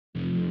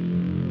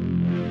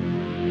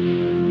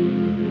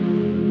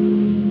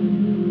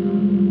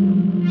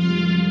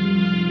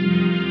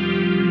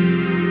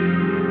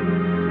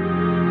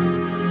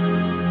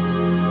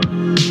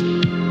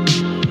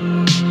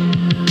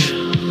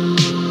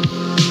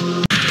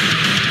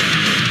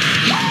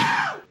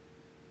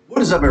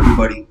is up,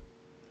 everybody?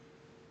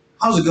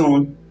 How's it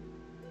going?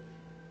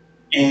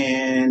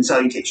 And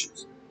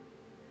salutations.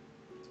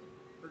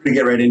 We're going to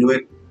get right into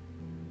it.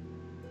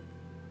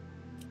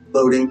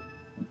 Loading,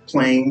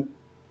 playing,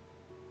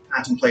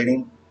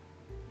 contemplating,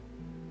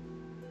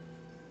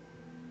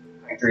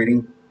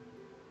 hydrating.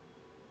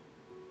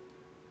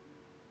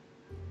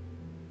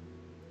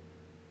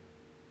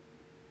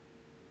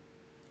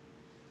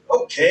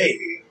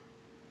 Okay,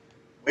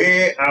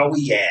 where are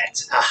we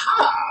at?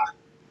 Aha!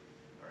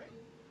 All right.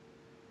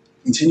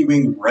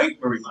 Continuing right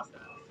where we left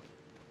off.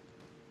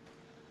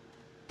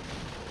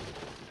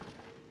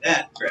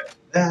 Grab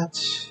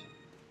that.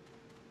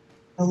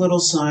 A little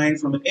sign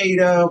from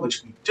Ada,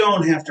 which we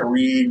don't have to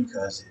read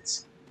because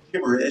it's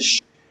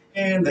gibberish.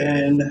 And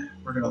then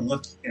we're going to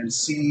look and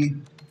see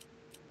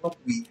what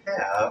we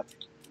have.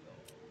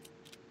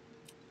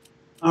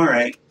 All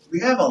right, we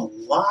have a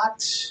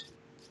lot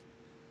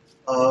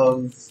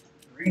of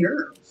green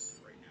herbs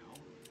right now.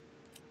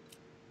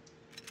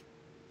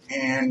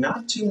 And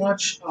not too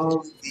much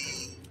of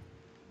the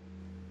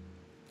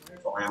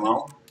rifle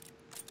ammo.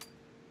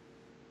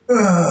 Oh boy,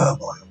 oh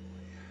boy.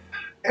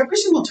 Every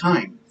single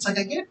time, it's like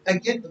I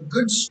get a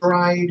good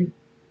stride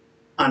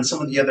on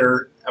some of the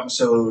other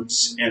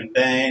episodes, and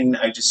then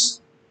I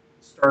just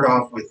start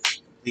off with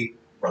complete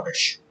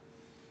rubbish.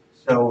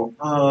 So,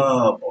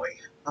 oh boy.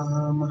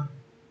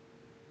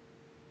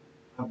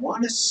 I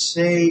want to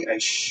say I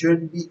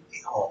should be.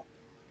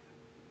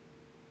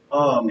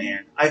 Oh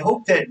man. I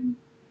hope that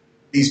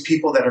these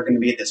people that are going to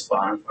be at this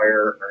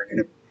bonfire are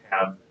going to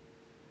have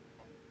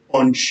a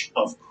bunch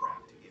of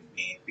crap to give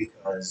me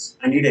because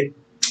I need it.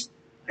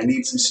 I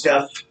need some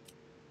stuff.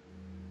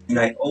 And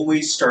I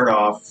always start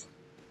off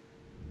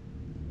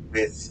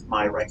with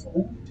my rifle.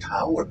 Ooh,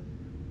 tower. Look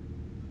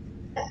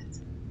at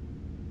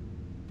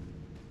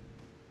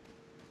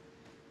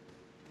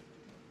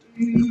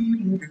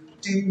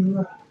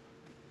that.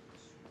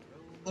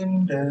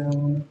 Rolling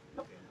down.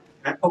 Okay.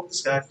 Can I poke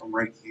this guy from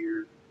right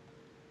here?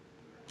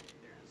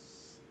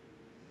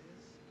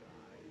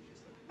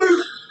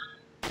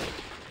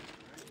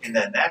 And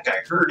then that guy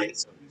heard it,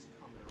 so he's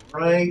coming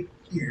right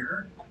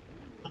here.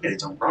 Look at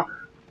its own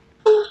runner.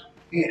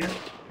 And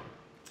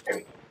there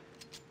we go.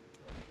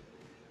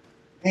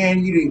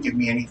 And you didn't give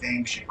me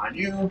anything, shame on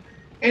you.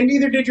 And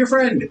neither did your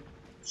friend.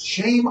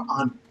 Shame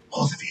on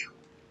both of you.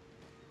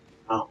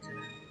 Okay.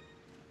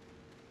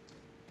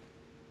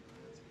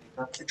 Let's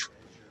pick up the treasure.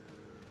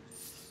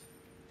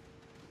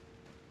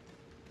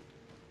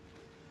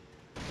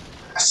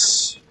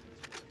 Yes.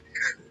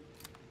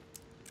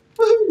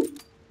 Woo!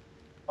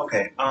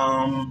 Okay,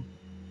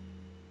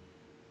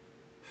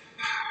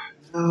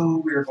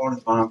 no, we are going to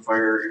the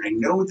bonfire, and I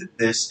know that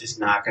this is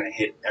not going to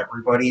hit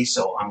everybody,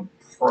 so I'm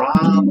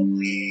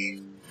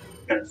probably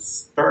going to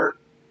start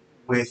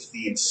with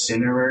the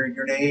incendiary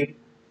grenade,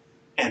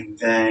 and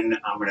then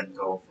I'm going to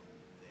go from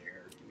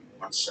there. Give me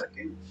 1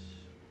 second.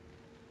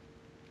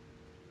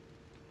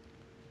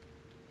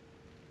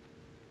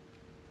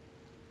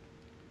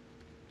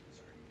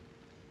 Sorry.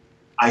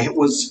 I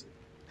was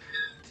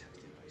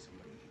texted by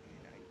somebody,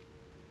 and I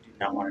do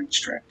not want to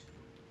distract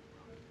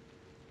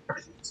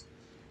everything else.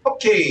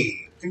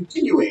 Okay,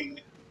 continuing.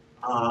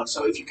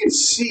 So if you can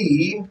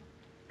see,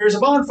 there's a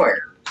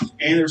bonfire,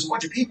 and there's a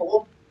bunch of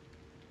people.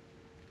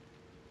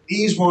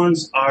 These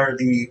ones are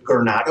the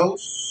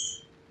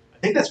Granados. I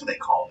think that's what they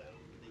call them.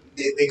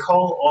 They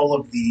call all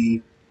of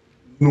the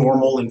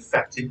normal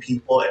infected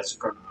people as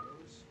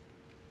Granados.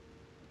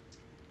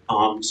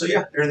 So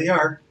yeah, there they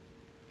are.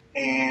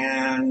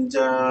 And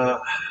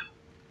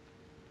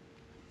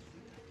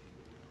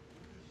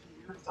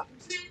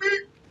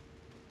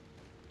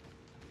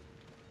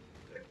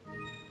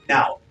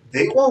now,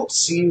 they won't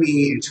see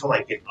me until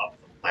I get up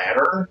the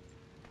ladder.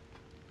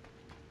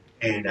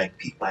 And I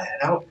peek my head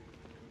out.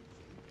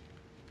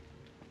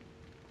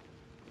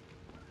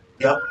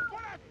 Yep.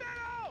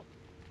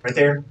 Right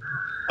there.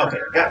 Okay,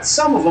 I got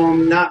some of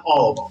them, not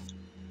all of them.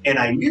 And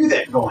I knew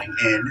that going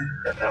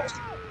in, that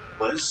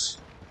was...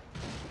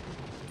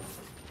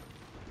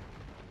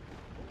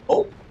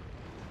 Oh.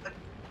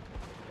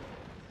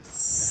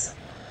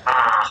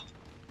 Ah.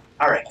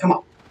 Alright, come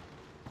on.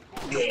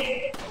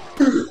 Yeah.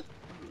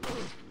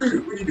 What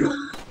are you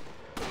doing?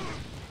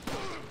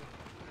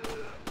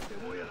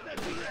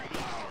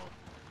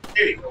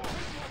 There you go.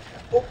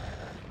 Oh.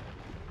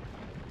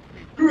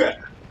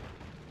 Yeah.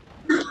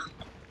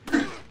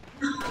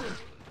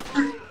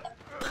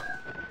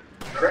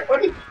 Alright,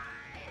 buddy.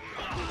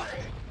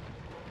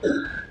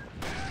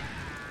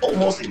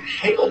 Almost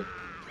inhaled.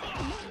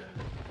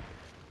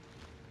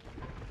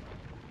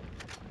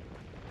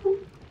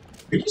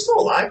 Are you still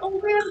alive,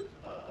 old man?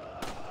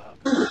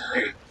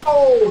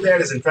 Oh,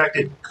 that is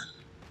infected.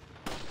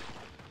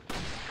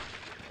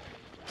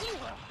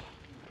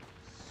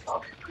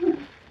 Okay.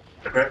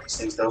 I grab these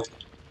things though.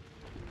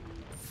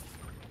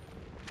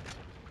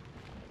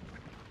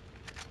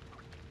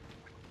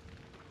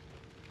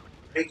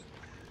 There you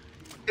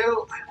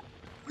go.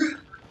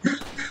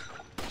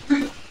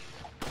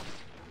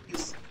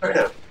 Just try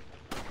to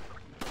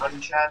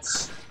body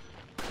shots.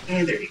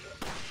 And there you go.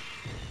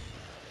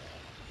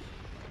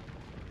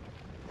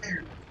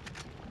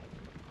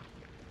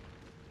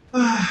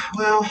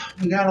 well,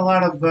 we got a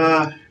lot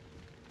of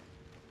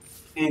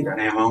handgun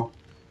ammo.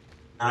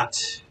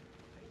 Not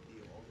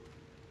ideal.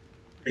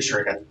 Pretty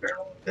sure I got the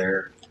barrel up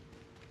there.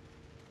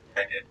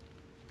 I did.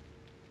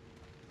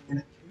 And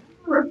I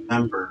can't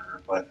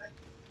remember, but I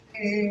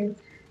think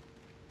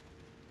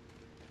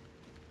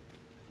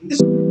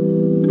this.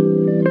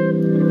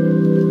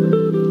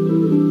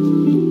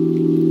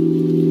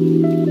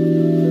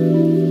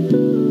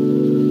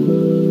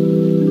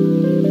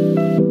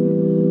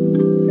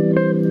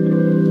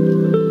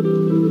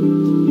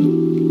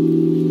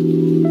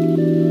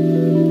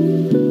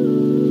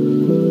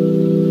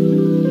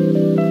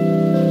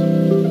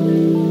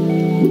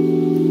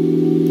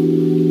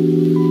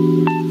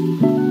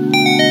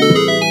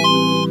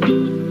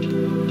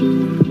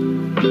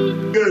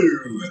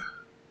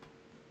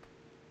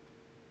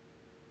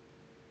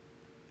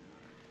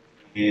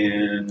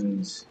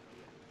 And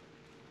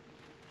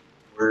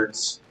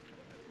words.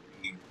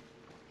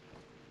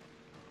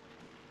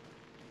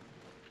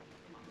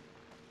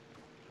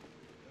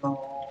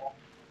 Oh,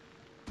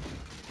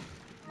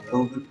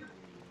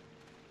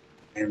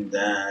 and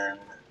then,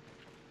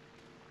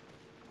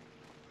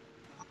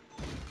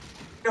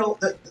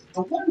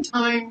 the one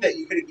time that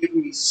you could have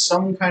given me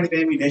some kind of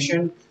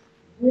ammunition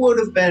would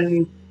have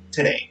been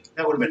today.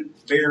 That would have been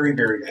very,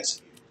 very nice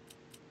of you.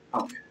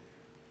 Okay.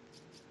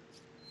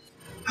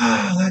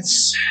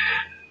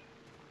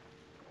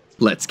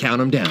 Let's count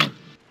them down.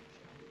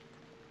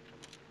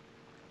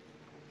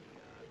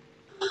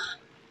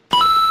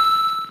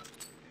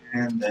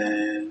 And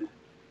then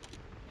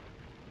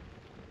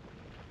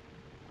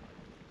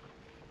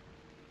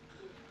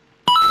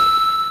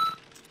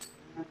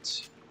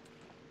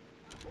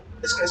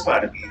this guy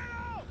spotted me.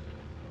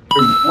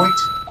 Point.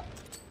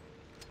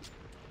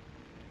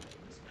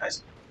 This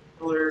guy's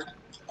killer.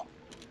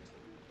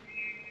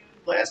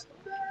 Last.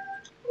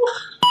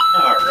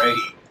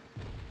 Alrighty.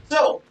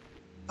 So,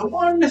 the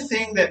one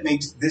thing that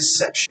makes this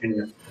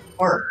section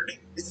hard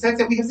is the fact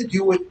that we have to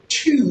deal with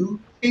two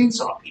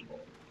chainsaw people.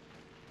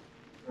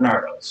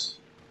 Bernardos.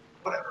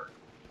 Whatever.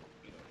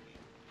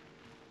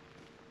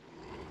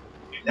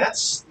 And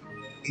that's the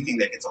only thing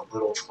that gets a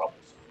little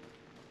troublesome.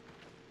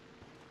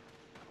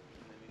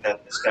 We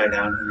got this guy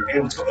down here.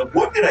 Hey, let's go.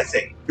 What did I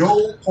say?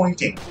 No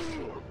pointing.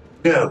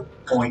 No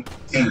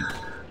pointing.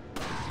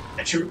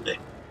 That's your thing.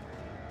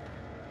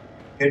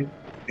 Good.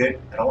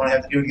 Good. I don't want to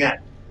have to do it again.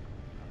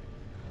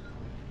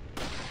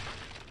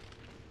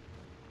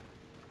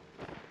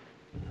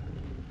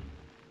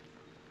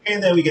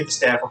 And then we get the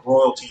Staff of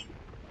Royalty.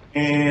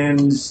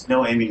 And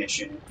no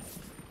ammunition.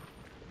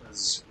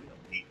 Because we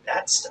don't need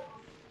that stuff.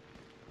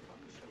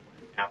 Probably should have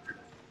went after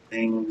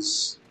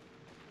things.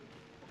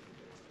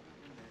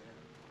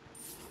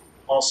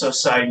 Also,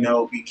 side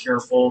note, be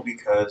careful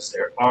because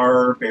there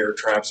are bear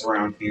traps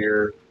around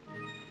here.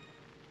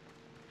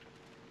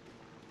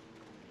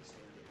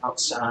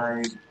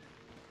 Outside.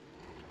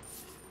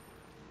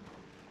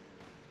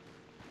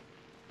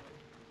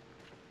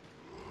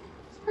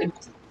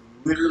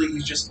 Literally,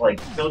 he's just like,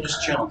 they'll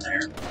just chilling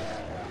there.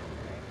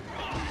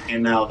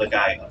 And now the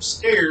guy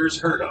upstairs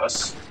heard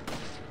us.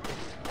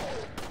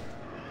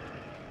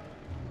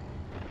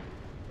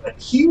 But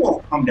he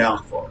won't come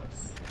down for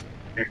us.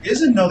 There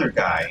is another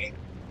guy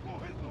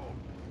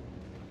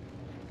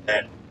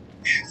that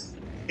has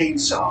a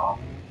chainsaw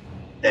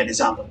that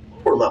is on the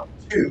lower level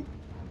too.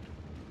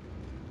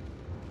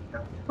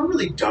 I've never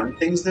really done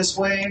things this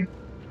way.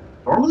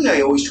 Normally I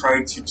always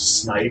try to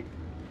snipe,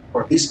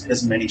 or at least get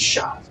as many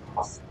shots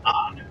off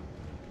on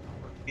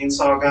the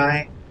chainsaw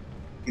guy.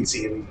 You can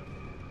see him.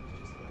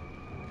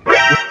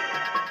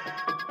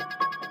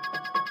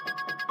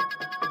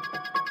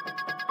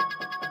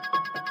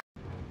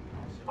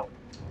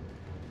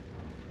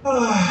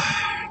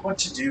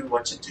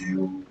 What to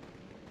do.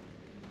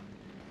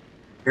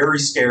 Very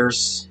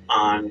scarce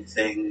on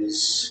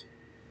things.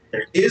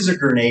 There is a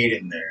grenade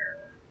in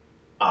there,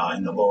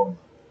 in the lower level.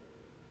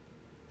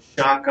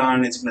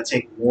 Shotgun, it's going to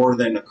take more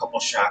than a couple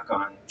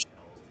shotgun shells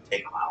to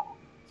take them out.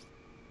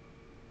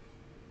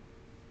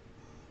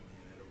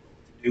 I don't know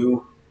what to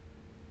do.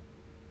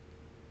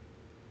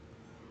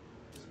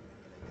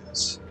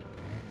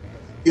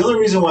 The only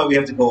reason why we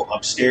have to go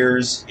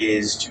upstairs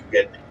is to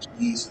get the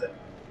keys to the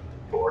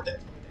door that's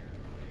there.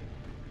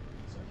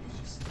 So you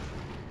just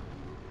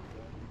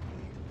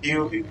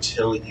do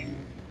until you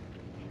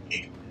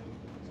engage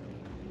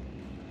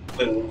with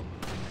him. Boom.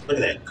 Look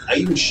at that. I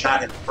even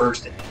shot him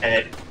first in the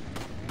head.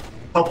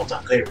 A couple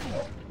times. There we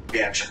go.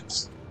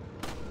 Reactions.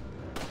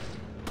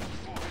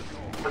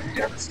 Have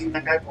you ever seen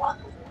that guy block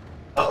before?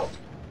 Uh-oh.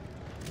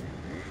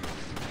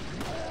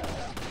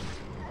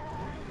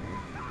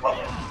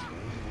 Uh-oh.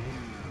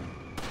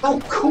 Oh,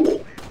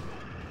 cool!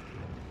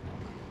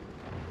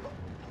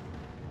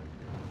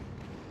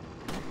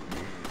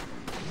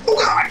 Oh,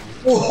 God!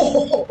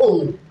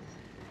 Whoa!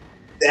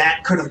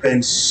 That could have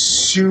been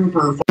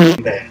super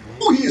fucking bad.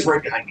 Oh, he is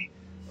right behind me.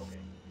 Okay.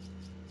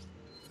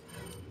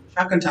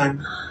 Shotgun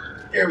time.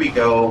 There we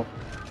go.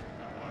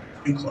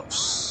 Too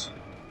close.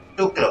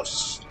 Too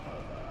close.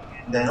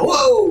 And then,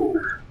 whoa!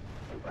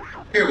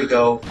 Here we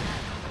go.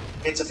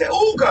 It's a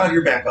oh god,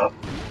 you're back up.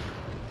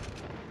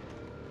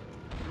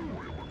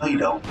 No, you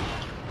don't.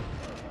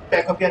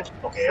 Back up yet?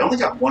 Okay, I only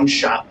got one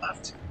shot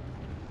left.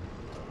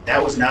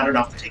 That was not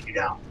enough to take you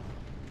down.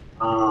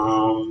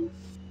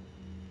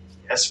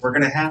 Yes, we're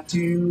gonna have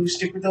to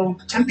stick with the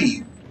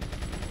Tempe.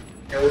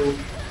 Go.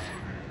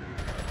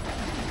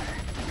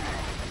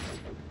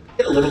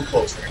 Get a little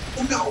closer.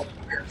 Oh no!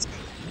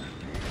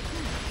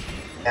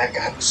 That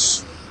guy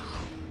was.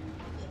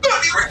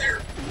 God, he's right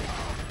there!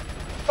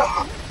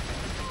 Ah.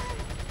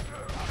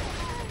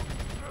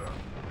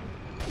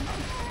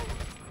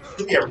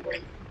 Should be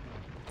everybody.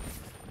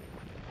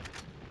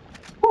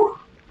 Whew.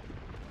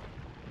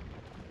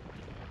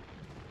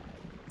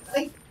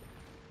 I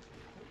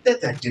hope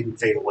that didn't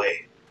fade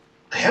away.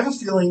 I have a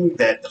feeling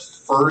that the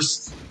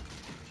first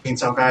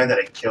chainsaw guy that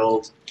I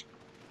killed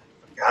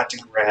forgot to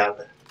grab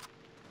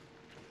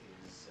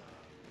his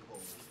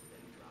gold that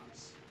he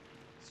drops.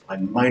 So I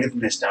might have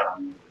missed out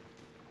on.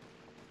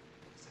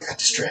 I got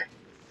distracted.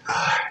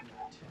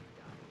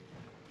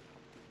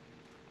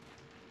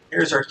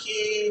 Here's our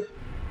key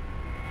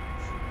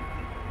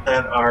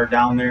that are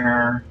down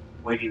there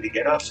waiting to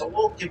get up. So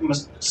we'll give them a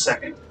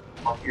second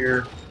up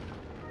here,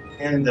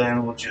 and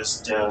then we'll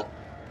just go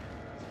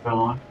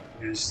on.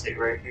 Just stay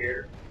right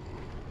here.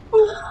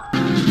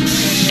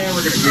 And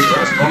we're going to create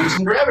our bonus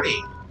and gravity.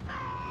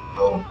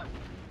 Oh.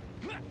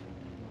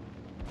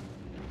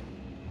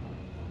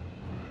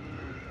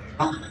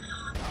 I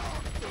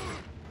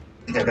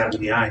think I got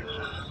him in the eye.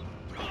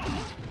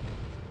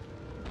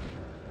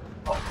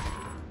 Oh.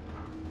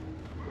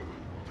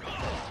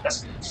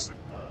 That's,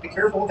 be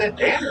careful with that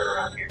dander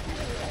around here.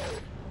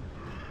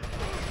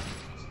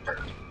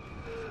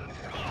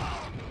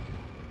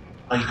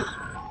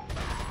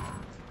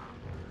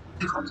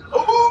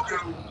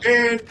 Oh,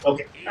 and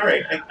okay, all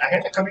right. I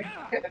had that coming.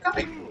 I had that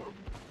coming.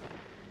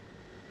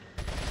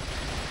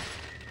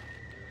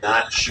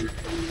 Not shoot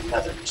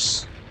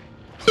others.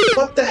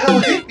 What the hell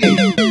hit me?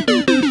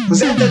 Was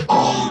that the?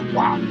 Oh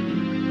wow!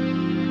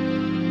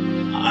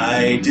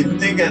 I didn't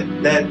think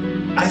that.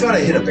 I thought I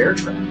hit a bear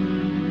trap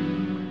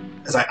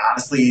because I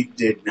honestly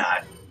did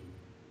not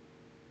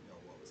know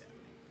what was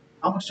happening.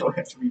 How much do I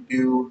have to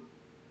redo?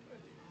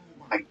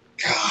 Oh my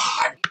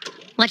god!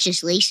 Watch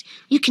this, Lise.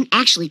 You can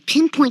actually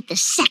pinpoint the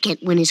second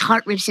when his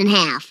heart rips in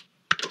half.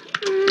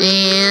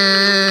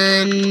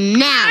 And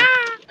now.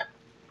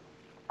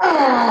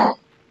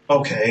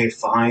 Okay,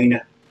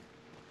 fine.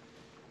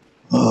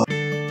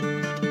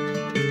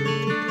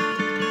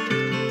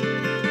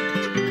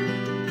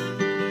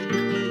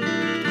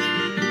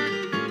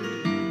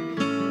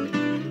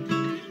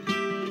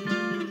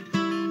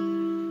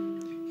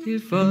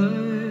 If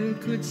I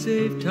could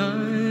save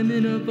time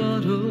in a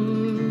bottle,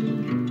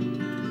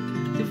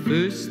 the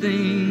first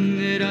thing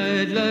that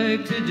I'd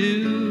like to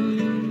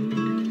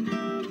do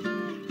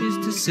is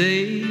to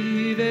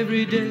save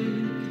every day.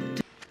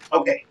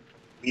 Okay,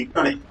 we've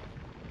done it.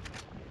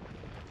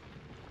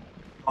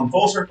 Come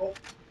full circle.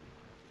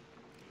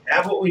 We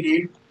have what we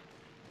need,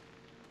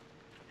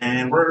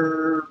 and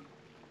we're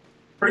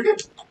pretty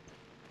good.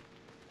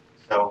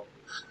 So,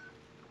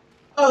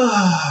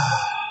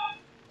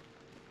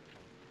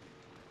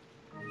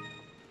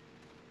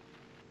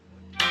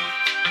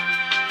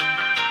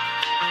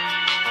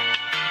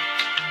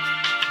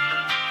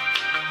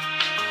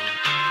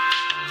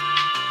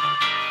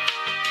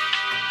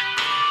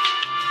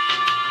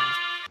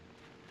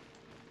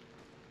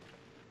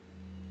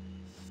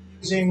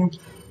 using,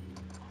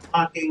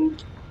 locking,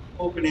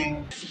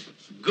 opening.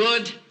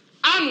 Good.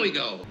 On we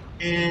go.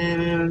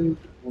 And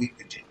we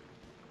continue.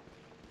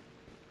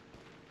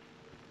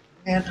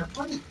 And I'm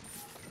funny.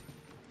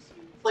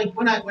 Like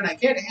when I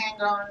get a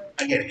hang on,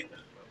 I get a hang on.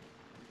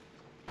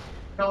 You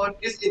know what?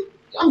 I'm just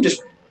rambling at this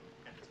point.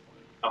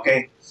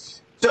 Okay.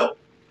 So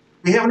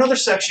we have another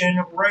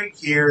section right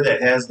here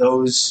that has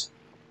those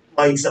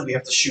lights that we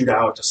have to shoot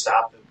out to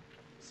stop the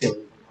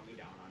ceiling from coming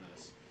down on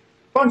us.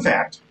 Fun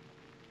fact: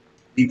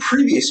 the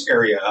previous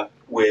area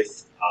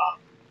with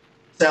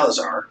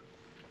Salazar,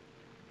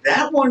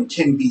 that one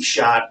can be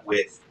shot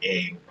with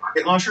a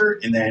rocket launcher,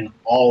 and then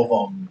all of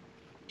them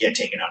get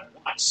taken out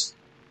at once.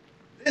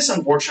 This,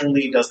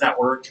 unfortunately, does not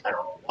work. I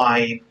don't know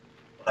why,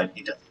 but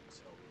it doesn't.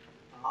 So,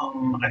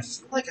 I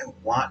feel like I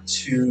want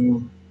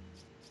to.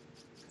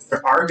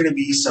 There are going to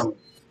be some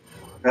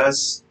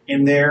us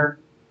in there,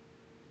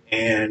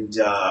 and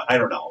I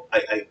don't know.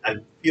 I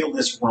feel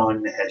this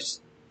run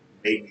has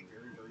made me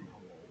very, very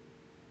humble.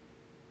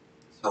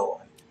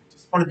 So I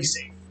just want to be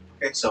safe.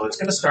 Okay, so it's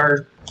going to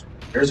start.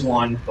 There's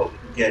one, but we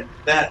can get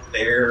that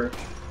there,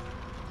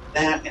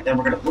 that, and then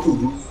we're going to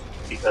move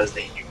because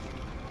they do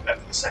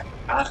after the second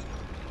shot.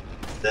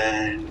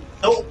 Then,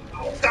 oh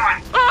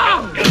God!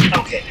 Oh!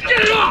 Okay,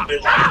 Get it off!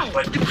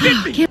 Ow! You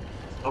hit me!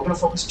 I'm going to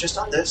focus just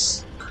on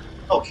this.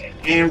 Okay,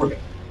 and we're good.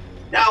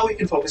 Now we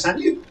can focus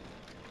on you.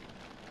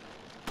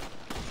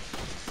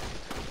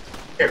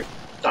 Here,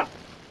 done.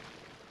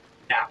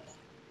 Now.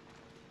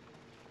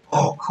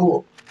 Oh,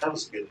 cool. That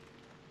was good.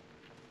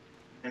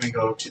 Then we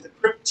go to the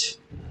crypt.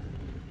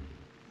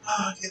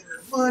 Get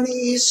our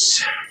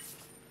monies.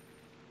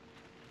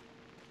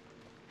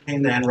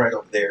 And then right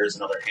over there is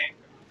another handgun.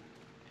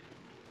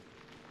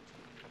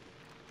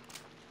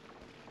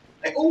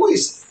 I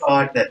always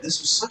thought that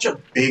this was such a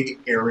big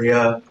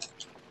area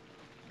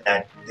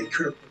that they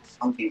could have put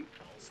something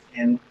else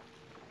in.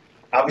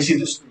 Obviously,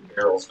 there's 3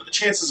 barrels, but the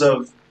chances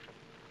of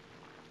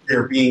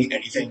there being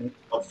anything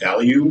of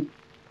value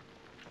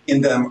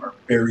in them are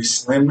very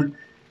slim.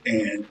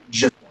 And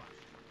just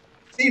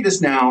see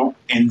this now,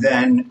 and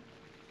then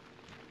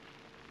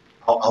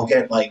I'll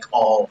get like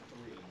all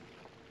 3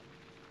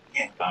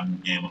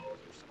 handgun ammo or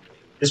something.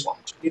 Just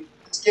watch.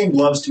 This game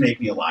loves to make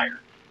me a liar.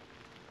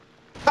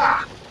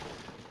 Ha!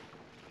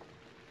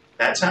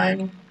 That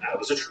time, I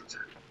was a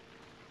truther.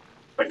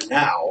 But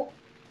now,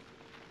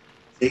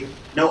 see,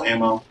 no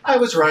ammo. I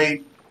was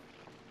right.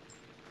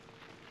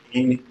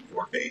 In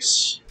your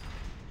face.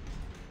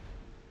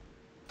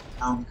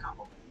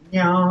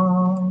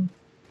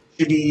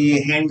 Should be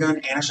a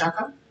handgun and a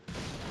shotgun?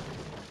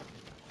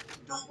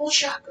 The whole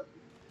shotgun.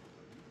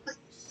 Nice.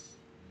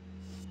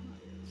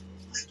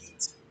 Like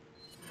it.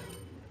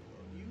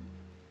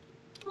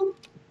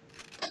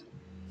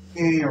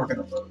 Okay, we're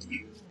gonna load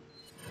you.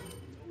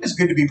 It's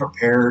good to be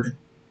prepared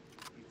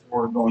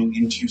before going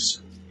into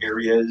certain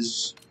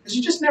areas, because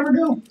you just never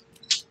know.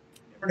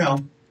 Never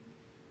know.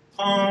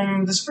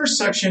 This first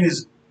section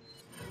is,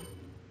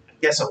 I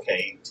guess,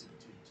 okay to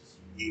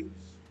use.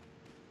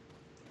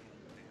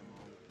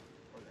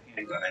 Or the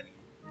handgun, I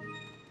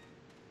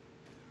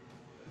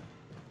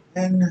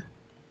mean.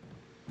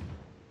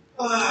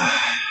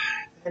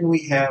 Then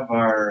we have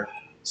our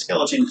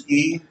skeleton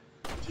key,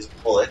 just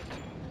pull it.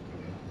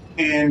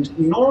 And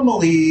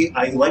normally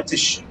I like to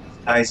shoot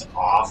these guys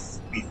off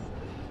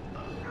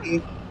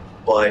before,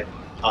 but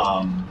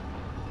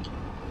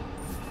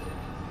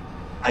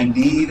I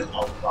need a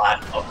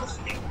lot of the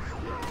things.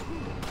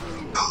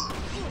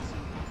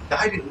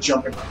 Guy didn't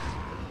jump in my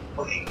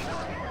way. I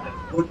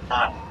would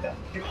not have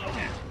hit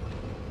him.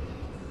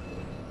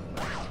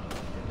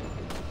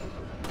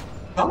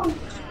 Come on.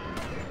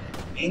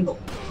 Angle.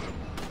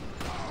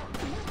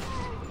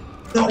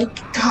 No,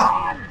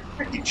 God.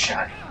 Freaking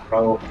shot,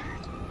 bro.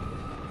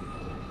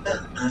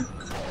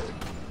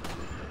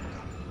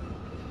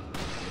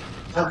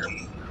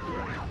 Okay.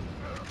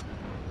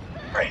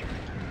 Right.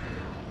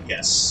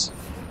 Yes.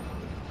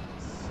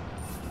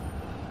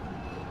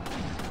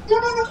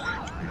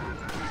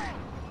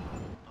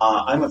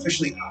 I'm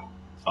officially out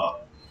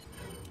of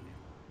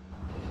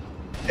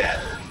dead.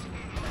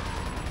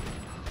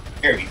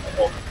 There you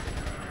go.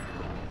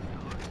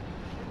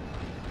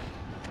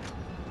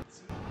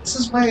 This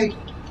is why I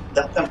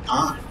left them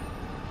on.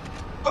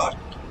 But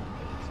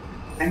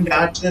I'm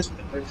dodging this with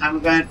a quick time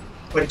event,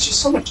 but it's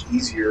just so much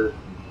easier.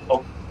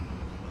 Oh.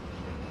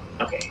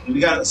 Okay, we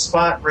got a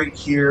spot right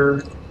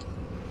here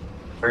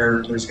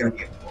where there's going to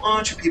be a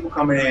bunch of people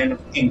coming in,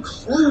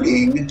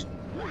 including.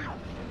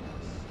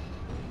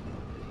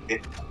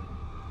 Here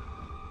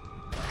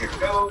we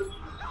go.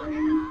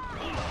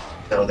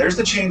 So there's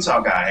the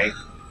chainsaw guy.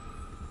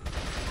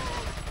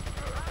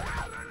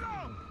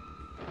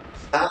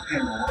 Stop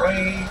him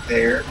right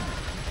there.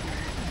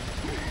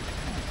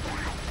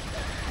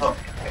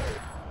 Okay.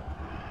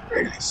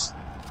 Very nice.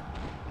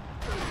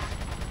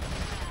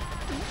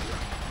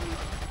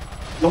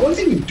 The one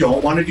thing you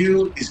don't want to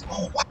do is,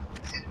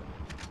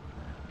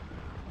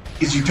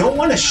 is you don't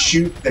want to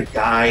shoot the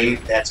guy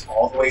that's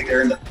all the way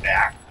there in the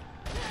back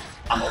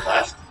on the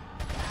left.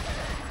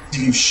 If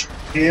you shoot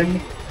him,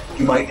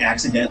 you might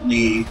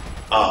accidentally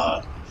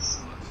the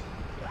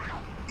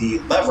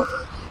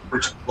lever,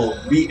 which will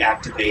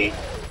reactivate.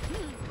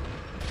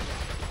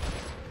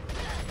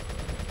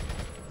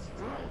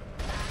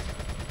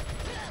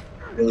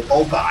 Really,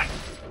 oh God!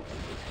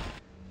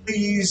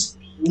 Please,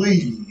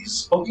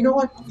 please. Oh, you know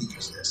what? Let me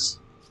use this.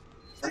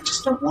 I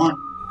just don't want.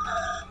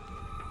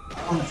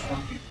 I want to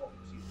phone people.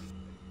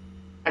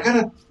 I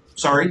gotta.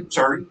 Sorry. I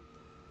don't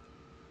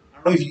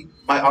know if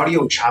my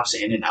audio chops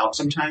in and out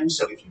sometimes.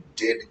 So if you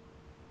did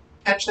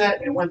catch that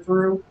and it went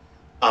through,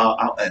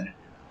 I'll edit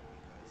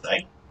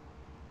it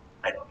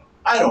out.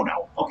 I don't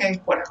know. Okay,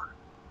 whatever.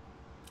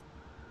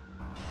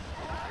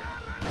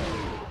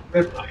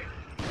 Goodbye.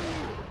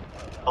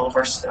 All of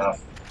our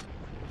stuff.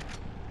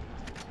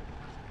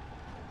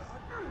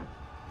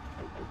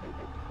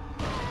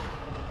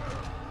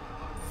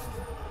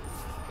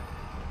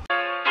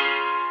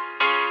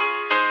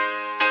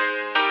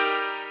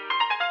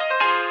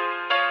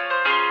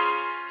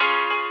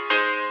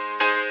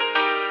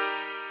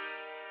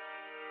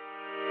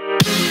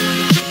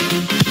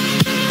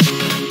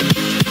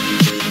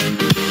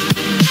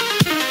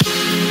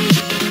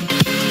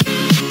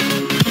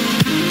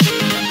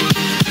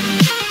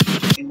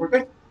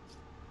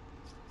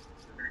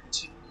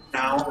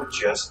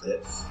 Just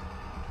this.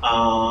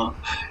 Now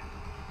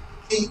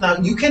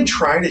you can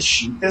try to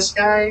shoot this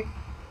guy,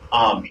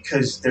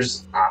 because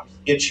there's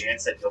obviously a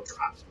chance that he'll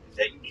drop something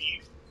that you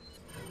need,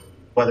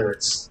 whether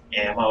it's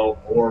ammo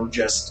or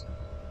just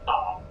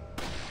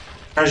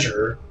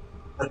treasure.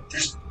 But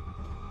there's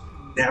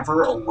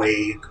never a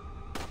way to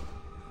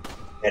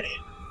get in.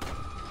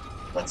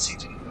 Let's see.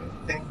 Do you know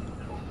anything?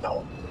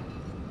 No.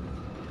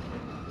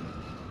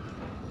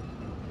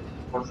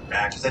 further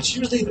back, because that's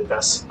usually the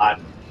best spot.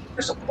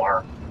 There's a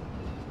bar.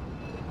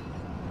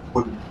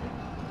 Wouldn't.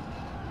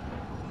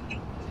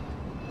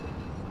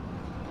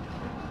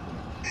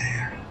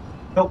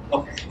 Nope.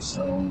 Okay,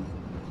 so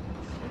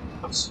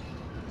oops.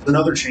 There's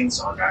another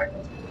chainsaw guy.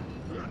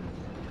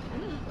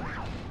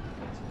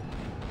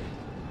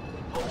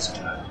 Oh, this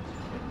guy.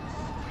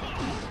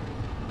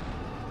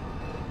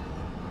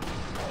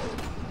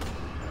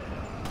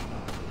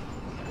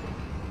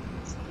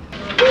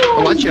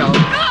 Oh, watch out.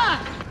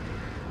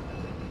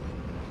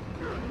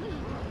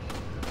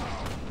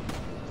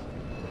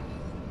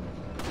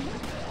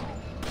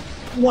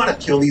 You want to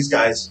kill these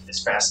guys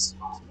as fast as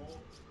possible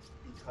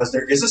because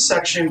there is a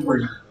section where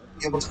you won't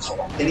be able to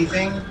collect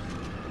anything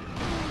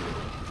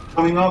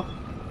coming up.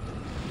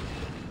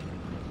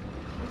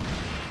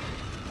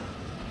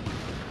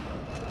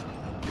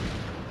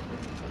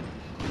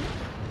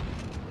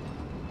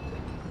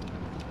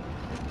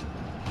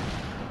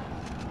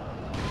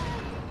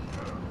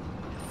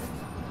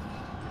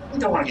 I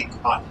don't want to get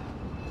caught.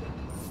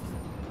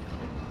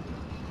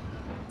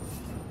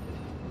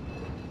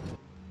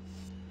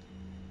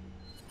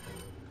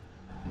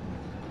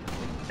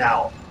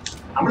 Now,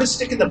 I'm going to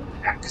stick in the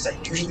back because I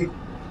usually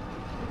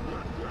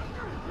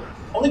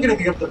only going to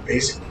be able to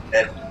basically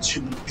net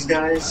two of these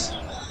guys.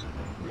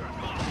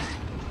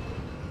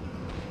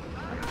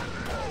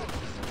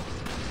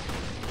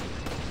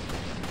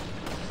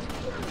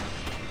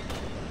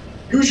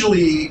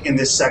 Usually in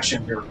this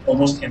section, they're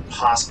almost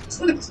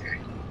impossible. Look at this guy.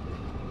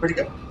 Where'd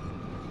he go?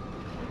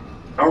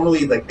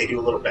 Normally, like, they do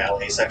a little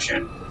ballet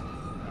section.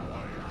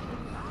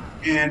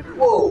 And,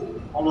 whoa,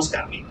 almost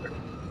got me.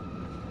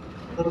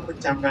 A little quick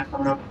time back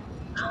coming up.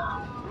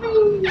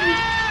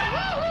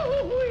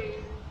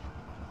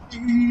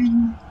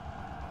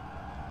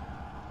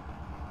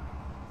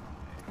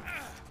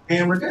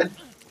 And we're good.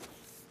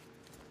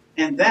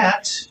 And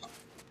that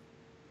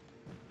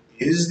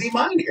is the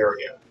mine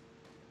area.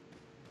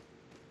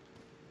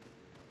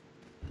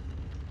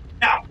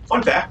 Now,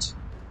 fun fact,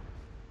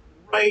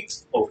 right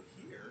over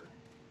here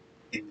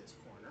in this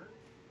corner,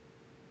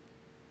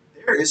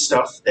 there is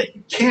stuff that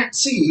you can't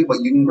see,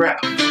 but you can grab.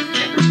 And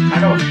there's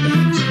kind of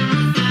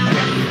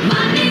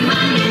Money,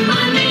 money,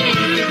 money,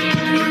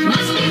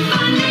 must be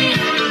funny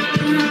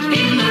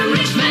in the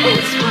rich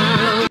man's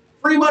world.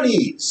 free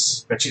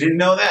monies. Bet you didn't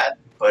know that,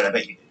 but I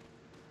bet you did.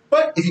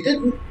 But if you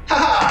didn't,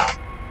 haha!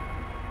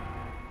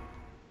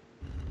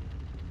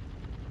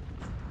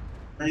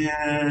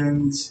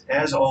 And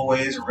as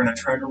always, we're going to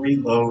try to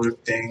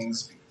reload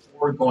things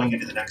before going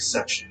into the next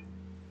section.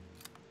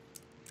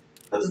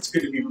 Because it's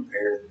good to be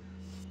prepared.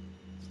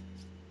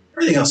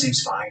 Everything else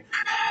seems fine.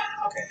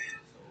 Okay, so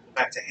we'll go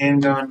back to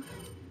handgun,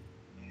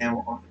 and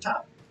we're on the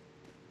top.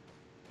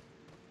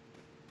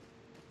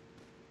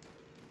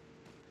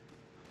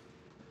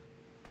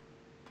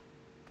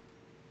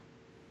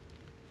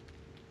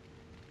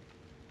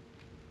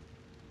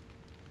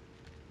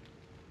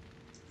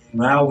 And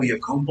now we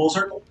have come full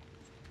circle.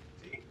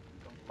 See,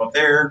 come up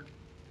there,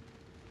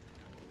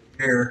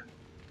 here,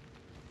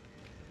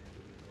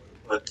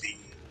 put the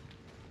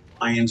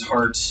lion's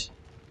heart.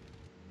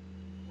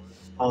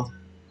 Called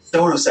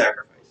Stone of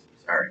Sacrifice.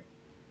 Sorry.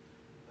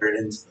 Put it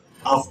into the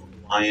mouth of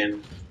the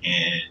lion,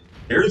 and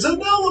there's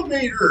an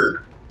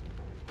elevator!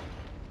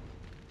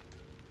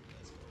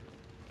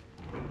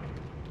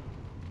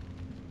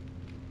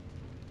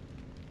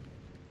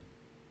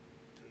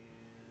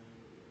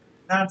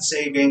 Not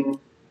saving. Going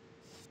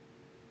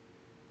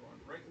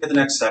right into the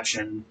next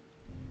section.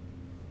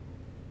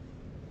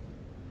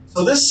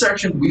 So this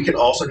section, we could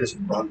also just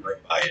run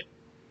right by it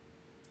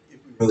if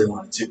we really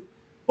wanted to.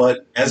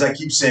 But as I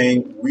keep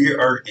saying, we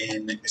are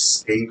in a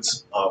state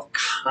of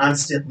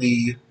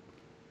constantly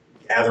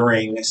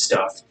gathering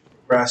stuff to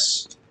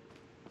progress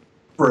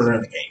further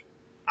in the game,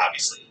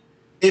 obviously.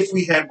 If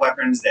we had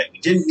weapons that we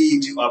didn't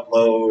need to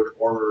upload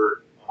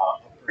or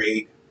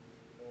upgrade,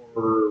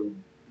 or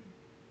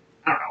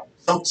I don't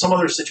know, some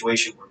other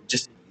situation where we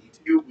just didn't need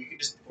to, we could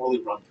just totally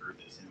run through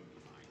this and it would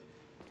be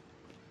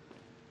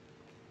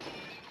fine.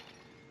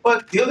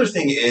 But the other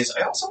thing is,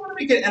 I also want to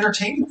make it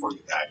entertaining for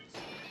you guys.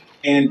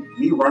 And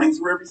me running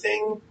through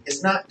everything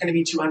is not going to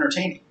be too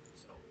entertaining.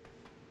 So,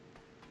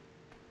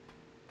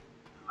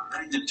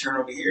 I'm going to turn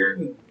over here.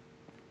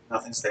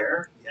 Nothing's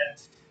there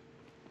yet.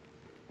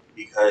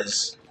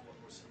 Because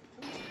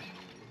we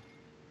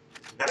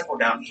got to go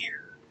down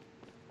here.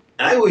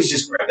 And I always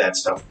just grab that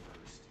stuff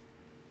first.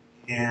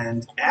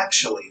 And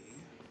actually, we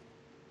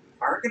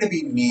are going to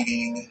be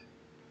needing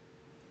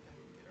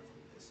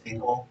this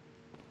angle.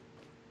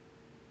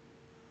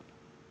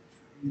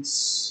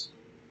 It's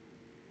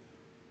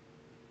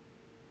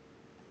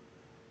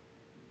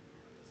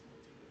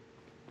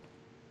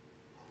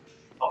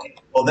okay,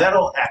 well,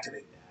 that'll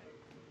activate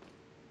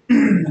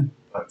that.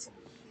 But from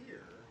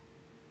here,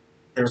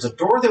 there's a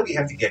door that we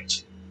have to get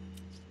to.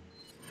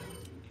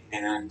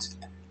 And it's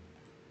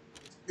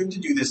good to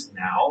do this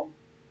now.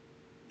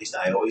 At least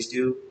I always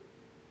do.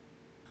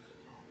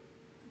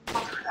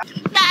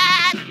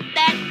 That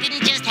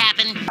didn't just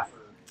happen.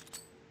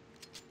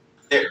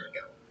 There we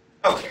go.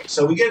 Okay,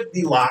 so we get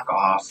the lock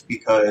off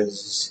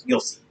because you'll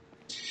see.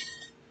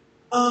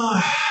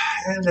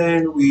 And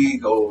then we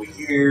go over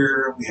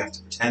here. We have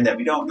to pretend that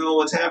we don't know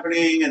what's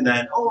happening, and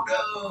then, oh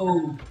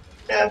no,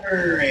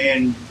 never.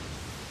 And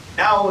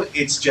now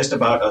it's just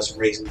about us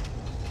raising.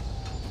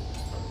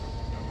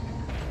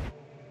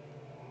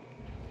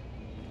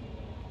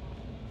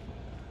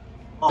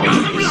 Oh,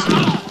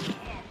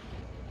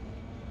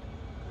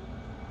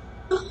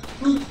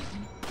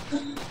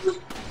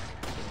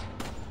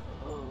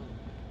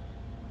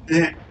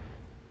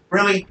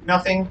 really?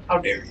 Nothing? How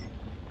dare you?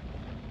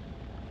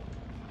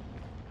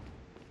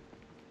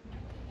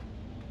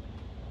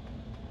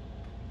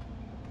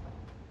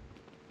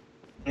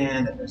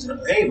 And there's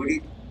another. Hey, what do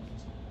you?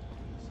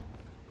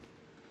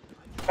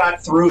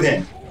 Got through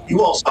him.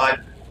 You all saw it.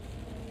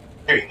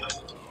 There you go.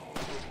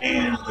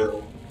 And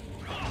boom.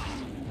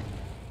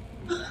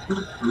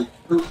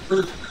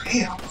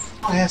 Damn,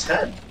 my ass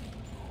head.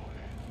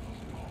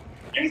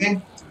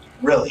 Anything?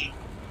 Really?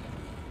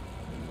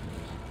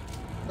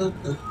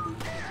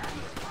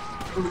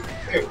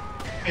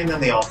 And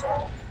then they all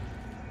fall.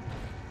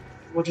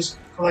 We'll just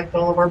collect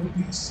all of our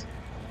boobies.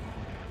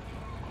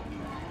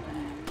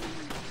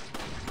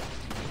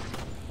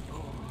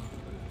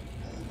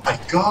 My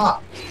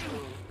God!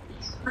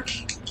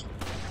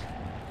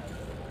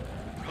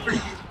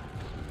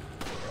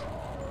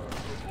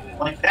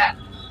 Like that.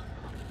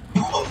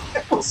 Oh,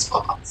 that was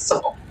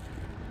awesome.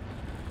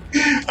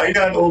 I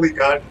not only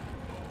got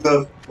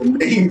the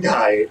main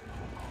guy,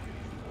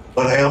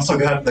 but I also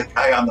got the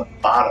guy on the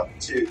bottom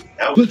too.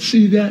 Let's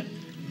see that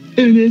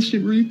in an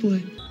instant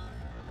replay.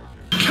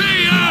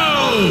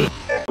 KO!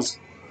 That was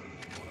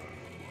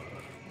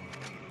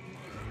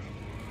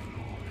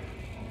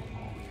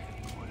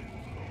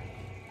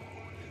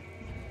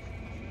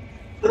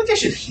I feel like I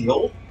should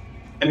heal.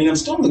 I mean, I'm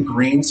still in the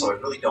green, so I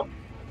really don't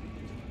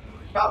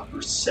about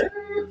per se.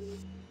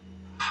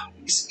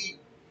 You see,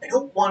 I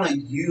don't want to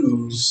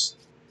use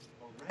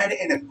a red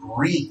and a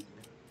green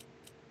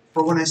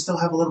for when I still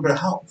have a little bit of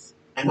health.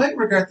 I might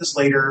regret this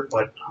later,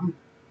 but I'm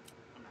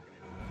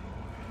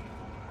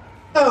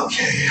not gonna.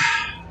 Okay.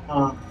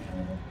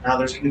 Now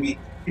there's going to be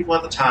people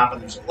at the top,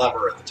 and there's a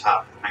lever at the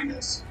top behind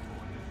us.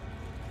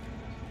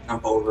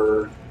 Jump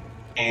over,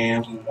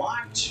 and we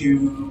want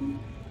to.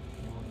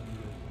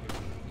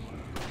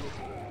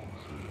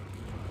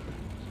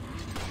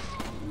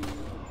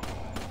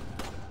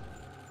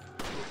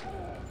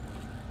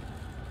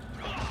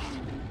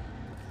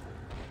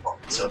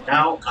 So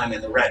now I'm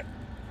in the red.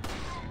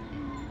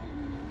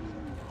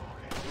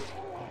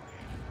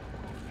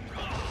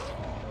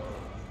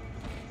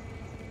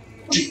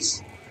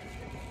 Jeez.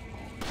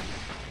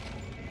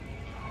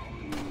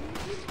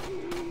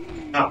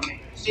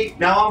 Okay. See,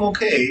 now I'm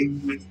okay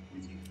with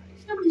you.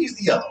 I'm gonna use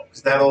the yellow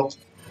because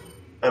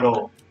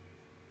that'll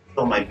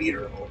fill my meter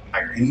a little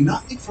higher, and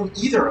nothing from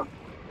either of them.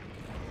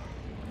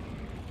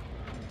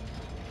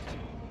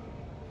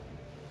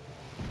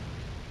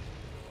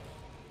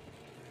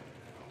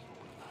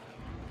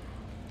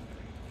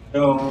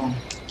 So,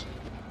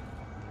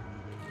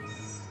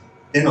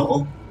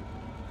 Dinnel,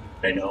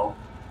 I know.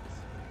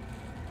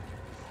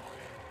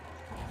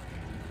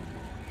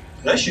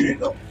 Did I shoot it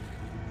though?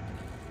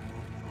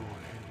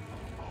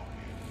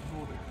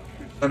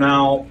 So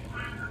now,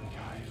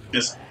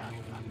 just,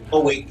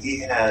 oh wait, he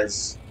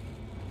has,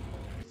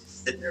 he's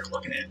sitting there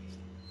looking at me.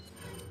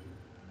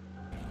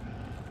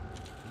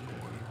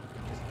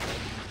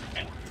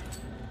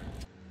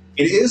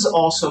 It is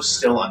also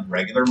still on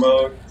regular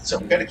mode, so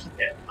we gotta keep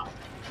that in mind.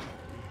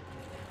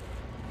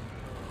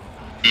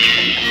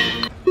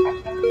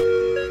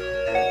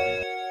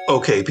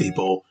 Okay,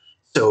 people,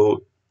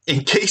 so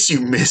in case you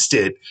missed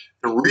it,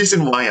 the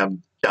reason why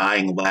I'm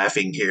dying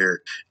laughing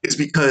here is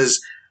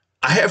because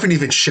I haven't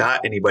even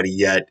shot anybody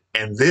yet,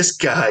 and this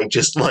guy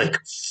just like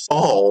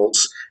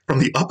falls from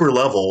the upper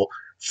level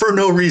for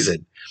no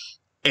reason.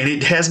 And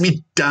it has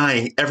me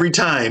dying every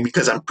time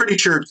because I'm pretty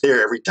sure it's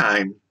there every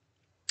time,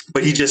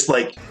 but he just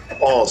like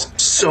falls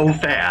so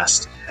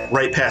fast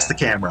right past the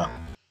camera,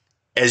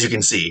 as you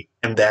can see,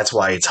 and that's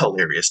why it's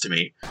hilarious to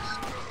me.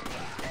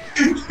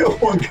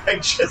 One guy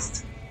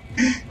just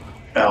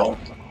fell.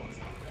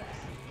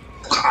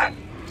 God.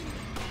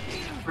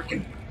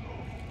 Freaking.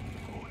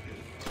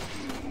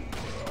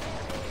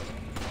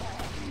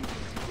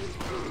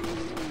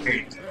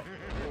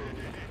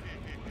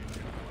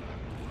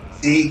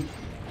 See?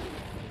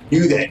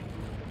 Knew that.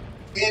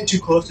 Getting too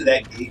close to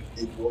that gate,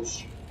 they will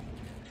shoot.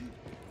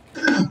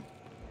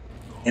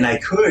 And I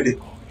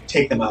could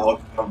take them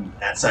out from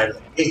that side of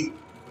the gate.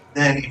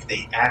 Then if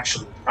they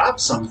actually drop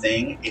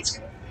something, it's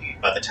going to be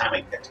by the time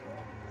I get to them.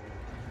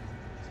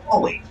 So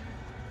I'll wait.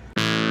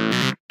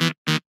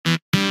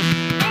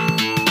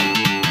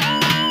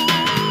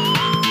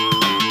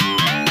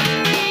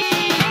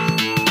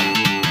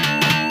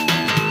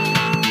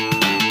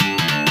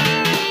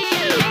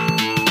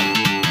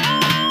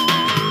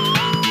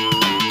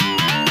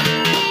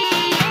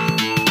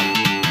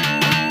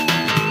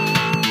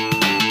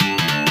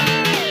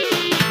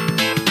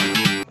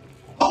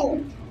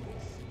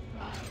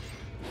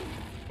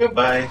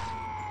 Goodbye.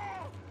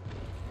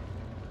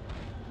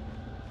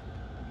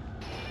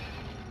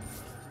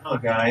 another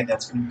guy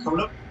that's going to be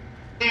coming up.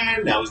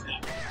 And now he's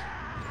not.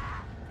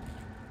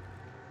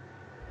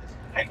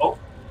 Oh.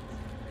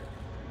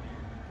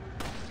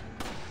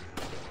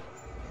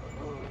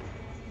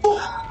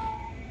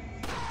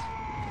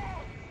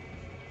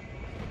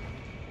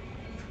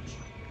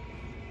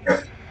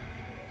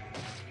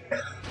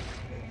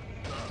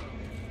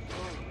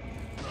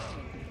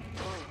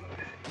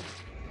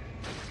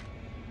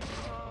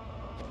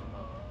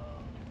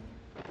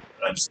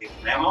 I'm just getting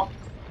ammo.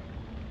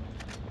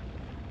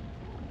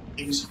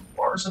 Getting some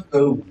bars of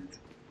gold.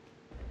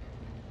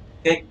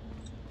 Okay,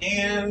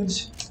 and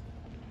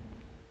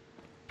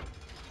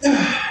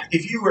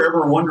if you were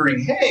ever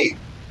wondering, hey,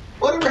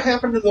 whatever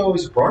happened to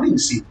those running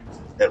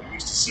sequences that we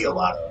used to see a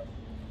lot of?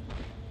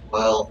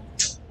 Well,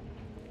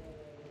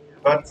 you're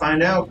about to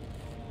find out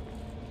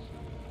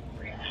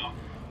right now.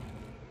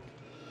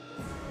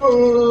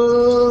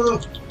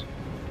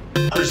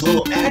 There's a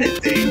little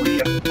added thing where you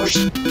have to push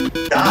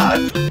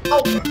dodge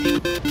without running.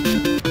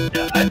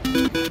 Dodge.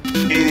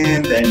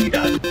 And then you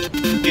dodge.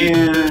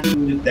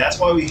 And that's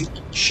why we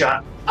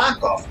shot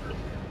Doc off earlier.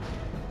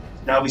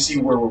 Now we see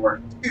where we're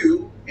running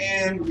to,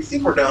 and we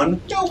think we're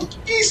done. No,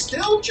 he's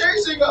still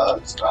chasing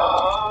us.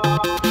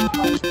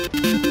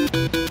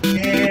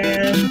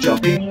 And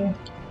jumping.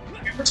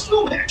 We're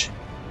still mashing.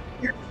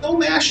 You're still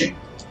mashing.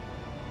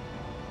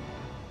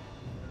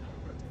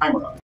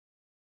 Timer up.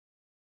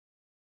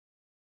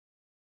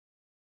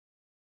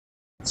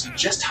 See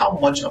just how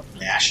much of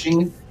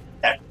mashing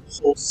that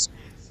whole space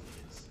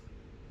is.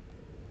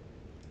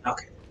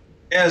 Okay.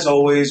 As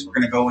always, we're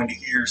going to go into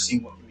here, see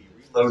what can be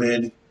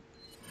reloaded.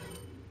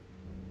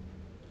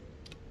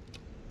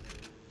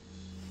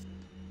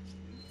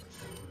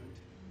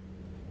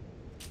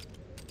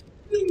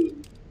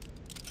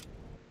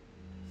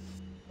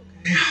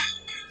 Okay.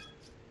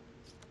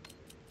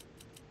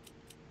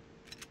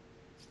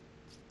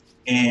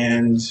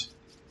 And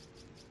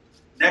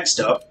next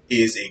up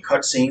is a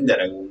cutscene that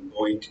I'm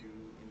going to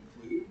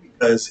include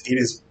because it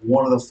is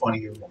one of the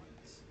funnier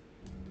ones.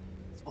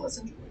 So let's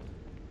enjoy it.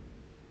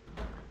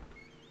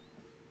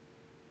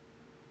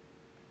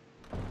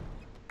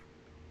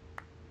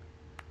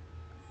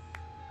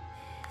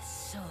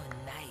 So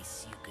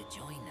nice you could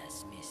join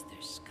us,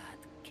 Mr. Scott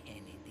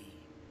Kennedy.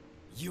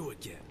 You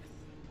again.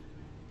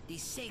 The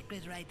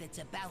sacred rite that's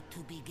about to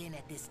begin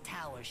at this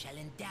tower shall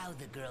endow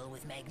the girl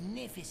with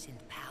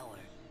magnificent power.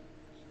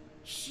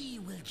 She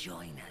will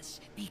join us,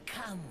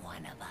 become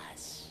one of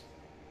us.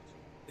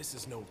 This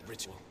is no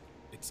ritual.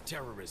 It's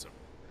terrorism.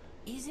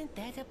 Isn't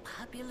that a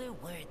popular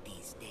word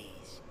these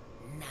days?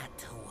 Not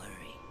to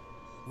worry.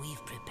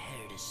 We've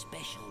prepared a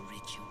special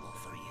ritual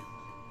for you.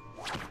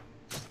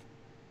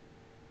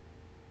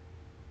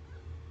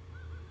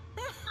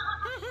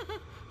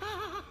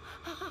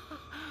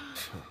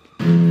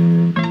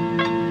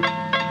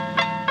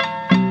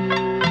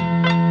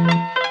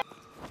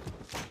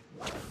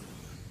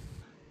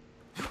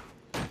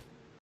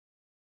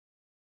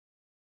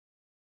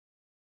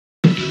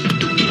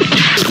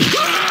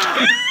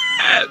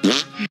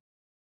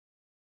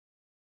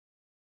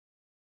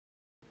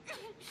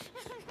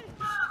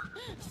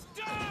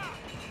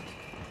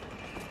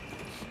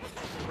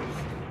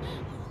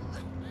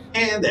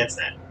 And that's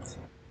that.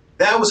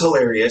 That was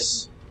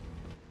hilarious.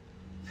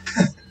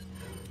 One of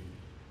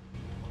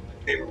my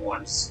favorite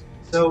ones.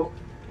 So,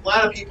 a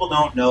lot of people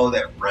don't know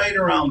that right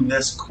around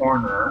this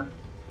corner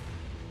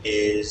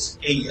is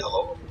a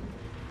yellow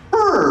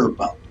herb.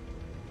 A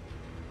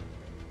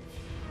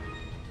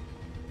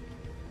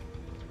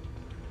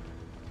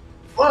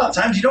lot of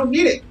times you don't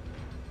need it.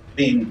 I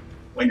mean,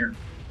 when you're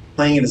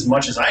playing it as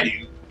much as I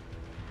do.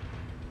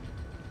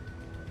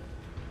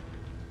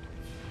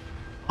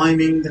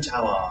 Climbing the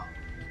tower.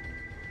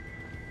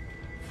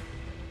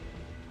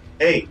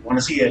 Hey, want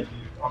to see a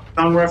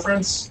Donkey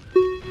reference?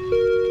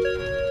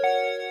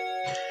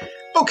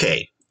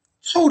 Okay,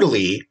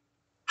 totally.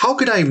 How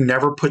could I have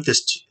never put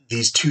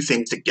these two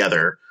things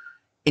together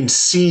in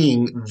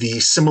seeing the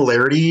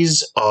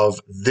similarities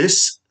of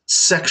this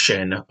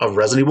section of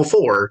Resident Evil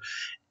 4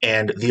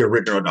 and the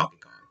original Donkey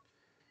Kong?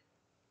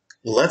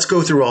 Let's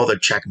go through all the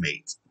check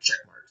marks,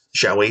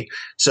 shall we?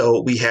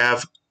 So we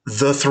have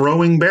the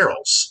throwing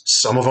barrels.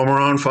 Some of them are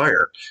on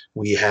fire.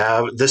 We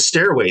have the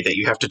stairway that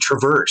you have to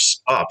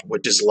traverse up,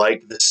 which is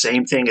like the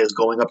same thing as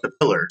going up the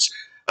pillars.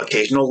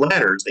 Occasional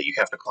ladders that you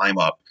have to climb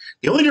up.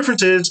 The only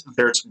difference is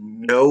there's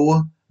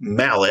no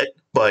mallet,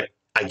 but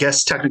I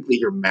guess technically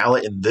your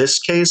mallet in this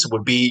case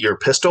would be your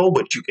pistol,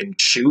 which you can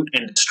shoot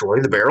and destroy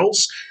the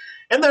barrels.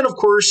 And then, of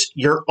course,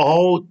 you're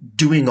all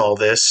doing all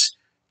this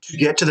to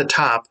get to the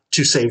top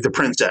to save the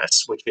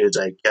princess, which is,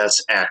 I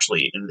guess,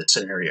 actually in this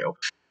scenario,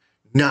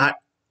 not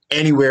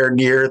anywhere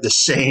near the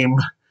same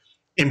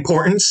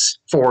importance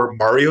for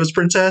Mario's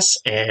princess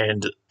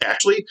and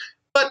Ashley,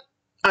 but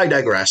I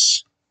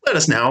digress. Let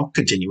us now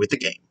continue with the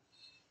game.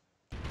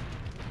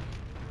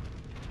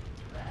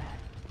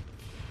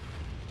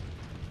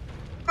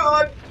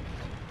 God!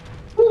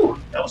 Whew,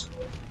 that was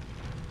cool.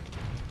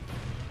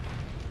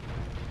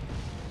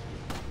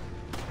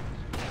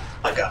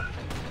 I got it.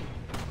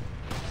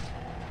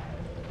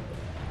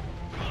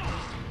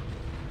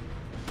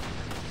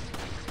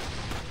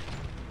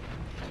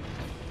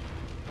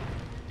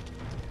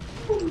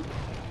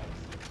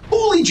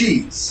 Holy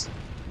jeez!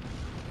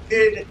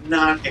 Did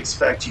not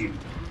expect you.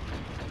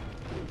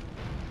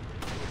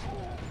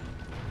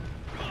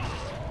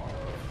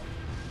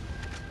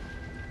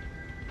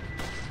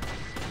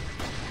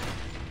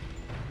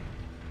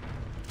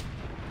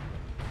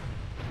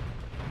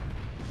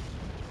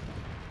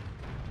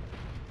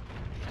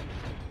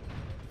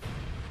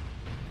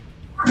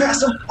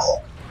 Past him!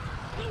 Oh.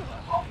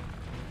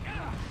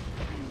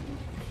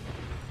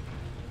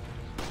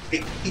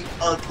 Make me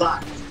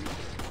alive.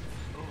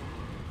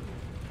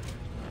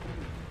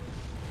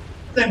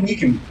 Then we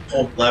can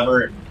pull the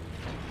lever and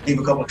leave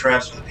a couple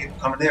traps for the people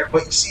coming there.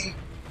 But you see,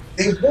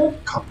 they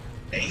won't come.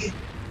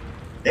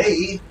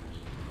 They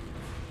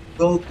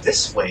go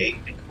this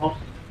way and come up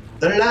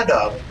the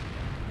ladder.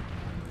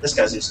 This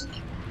guy's just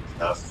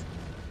stuff.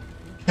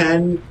 You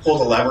can pull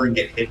the lever and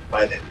get hit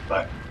by the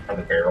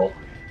barrel.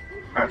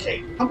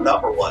 Okay, coming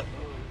up or what?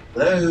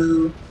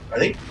 Hello? Are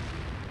they?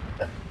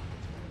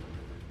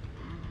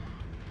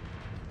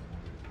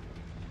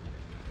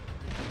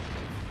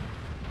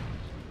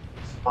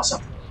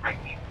 Awesome. Right.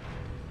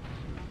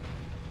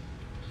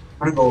 I'm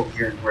gonna go over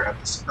here and grab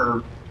this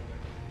herb.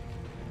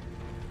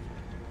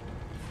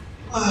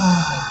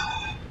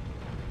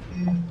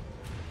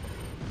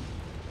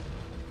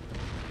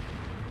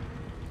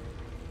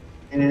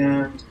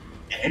 And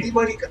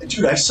anybody,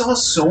 dude, I saw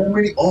so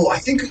many. Oh, I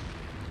think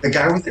the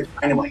guy with the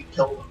dynamite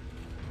killed them.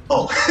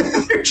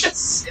 Oh, they're just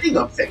sitting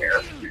up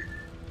there.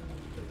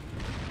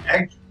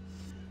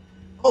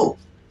 Oh,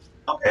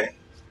 okay.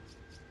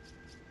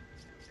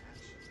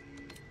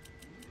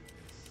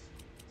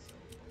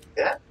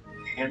 Yeah,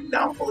 and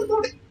now fully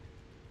loaded.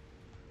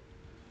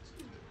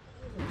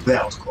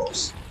 That was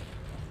close.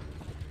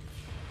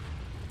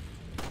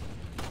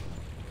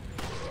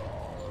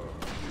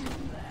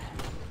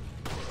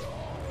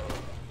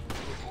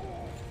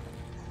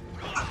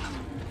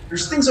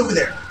 There's things over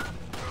there.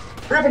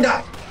 Grab and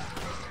die.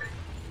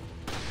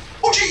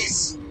 Oh,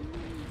 jeez!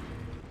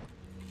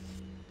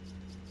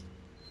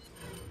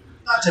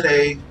 Not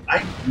today.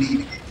 I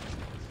need it.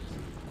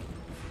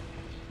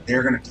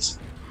 They're gonna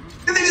disappear.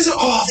 And they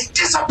they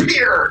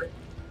disappeared!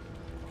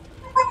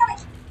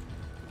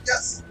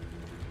 Yes!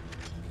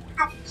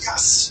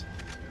 Yes!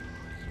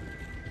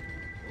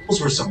 Those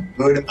were some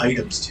good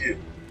items, too.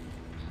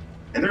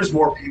 And there's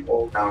more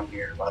people down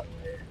here, by the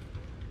way.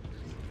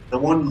 The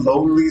one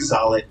lowly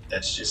zealot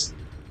that's just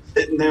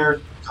sitting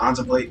there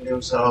contemplating to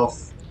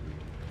himself.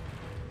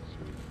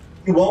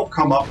 He won't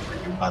come up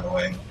for you, by the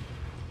way.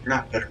 You're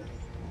not good enough.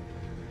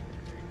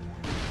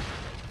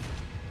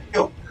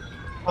 Yo.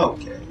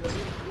 Okay.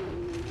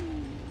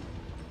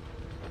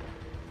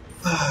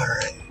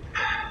 Alright.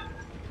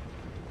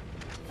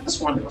 I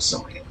just wanted to know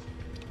something.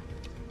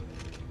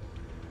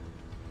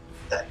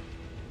 That.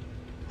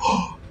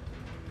 Oh!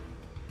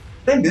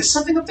 Did I miss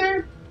something up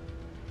there?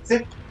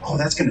 Oh,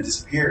 that's gonna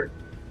disappear.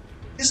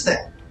 What is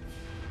that?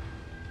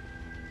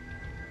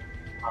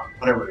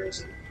 Whatever it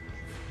is.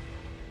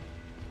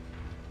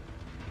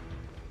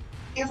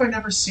 Have I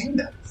never seen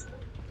that before?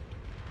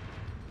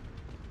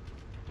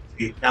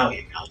 Now he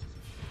acknowledges.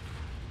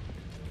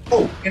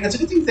 Oh, and it's a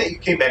good thing that you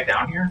came back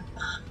down here.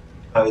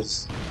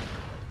 Because.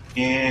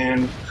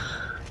 And.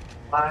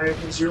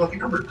 5 is your lucky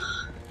number. There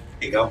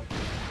you go.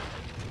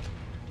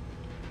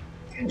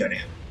 And done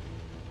it.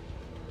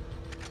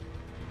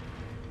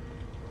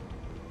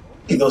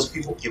 Those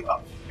people give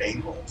up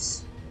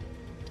Bengals.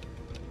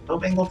 No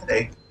Bengal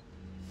today.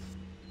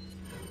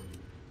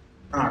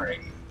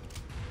 Alrighty.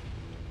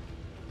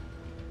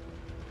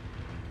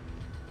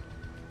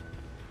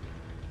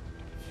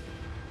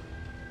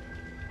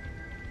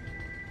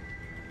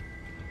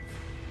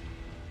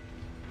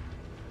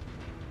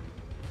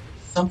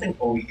 Something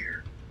over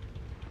here.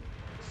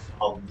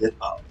 All lit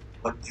up.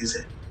 What is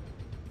it?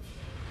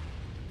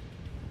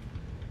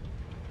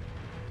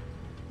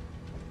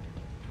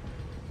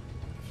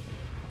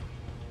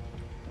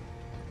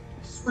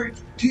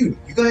 Dude,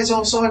 you guys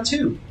all saw it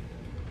too.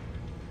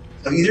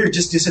 So either it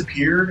just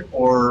disappeared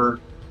or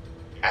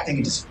I think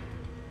it just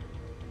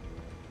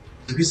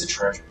it's a piece of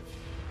treasure.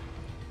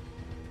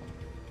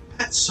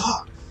 That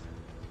sucks.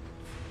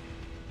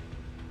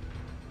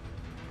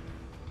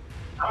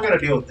 Now I gotta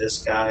deal with this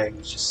guy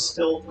who's just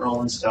still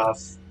throwing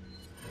stuff.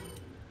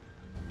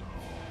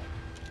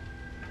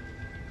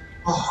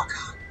 Oh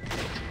god.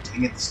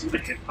 Dang it, the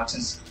stupid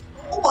hitboxes.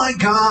 Oh my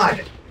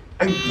god!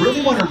 I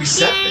really want to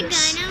reset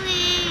this.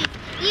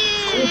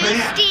 So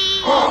bad.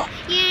 Oh.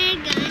 You're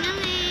gonna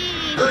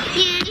live. Hurt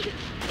me.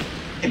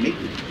 Hey, make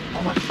me.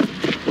 Oh my.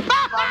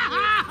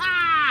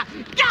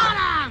 Got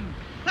him!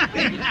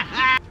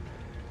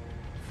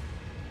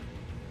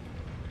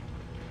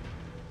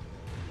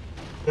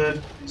 Good.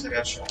 At least I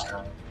got shot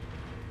out.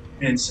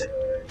 And said.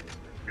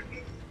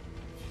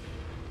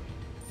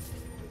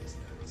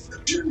 It's a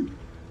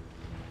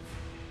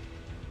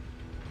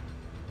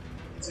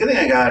good thing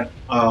I got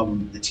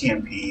the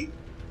TMP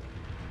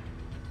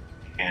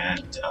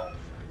and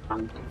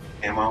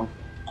ammo.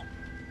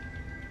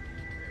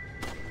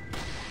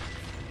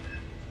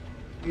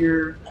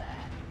 Here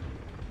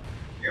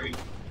we go.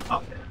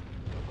 Okay.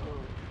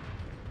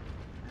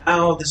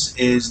 Now this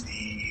is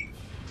the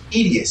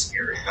tedious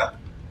area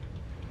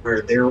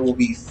where there will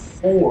be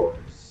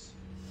fours.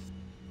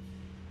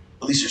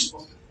 At least there's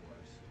supposed to be fours.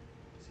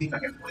 See if I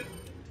can wait.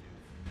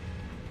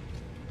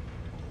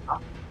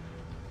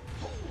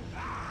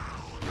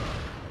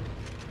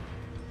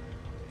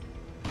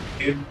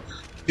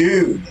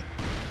 Dude,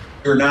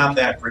 you're not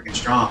that freaking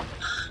strong.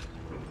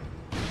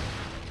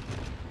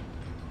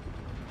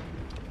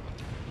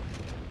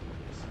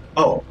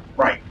 Oh,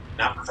 right,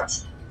 not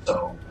professional.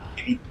 So,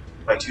 maybe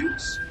by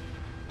twos.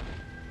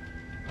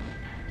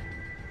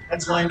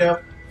 Heads lined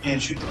up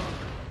and shoot them.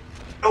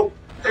 Oh,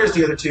 there's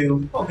the other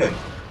two. Okay.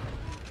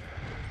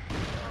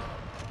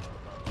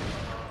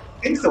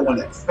 I think the one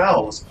that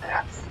fell was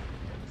Matt.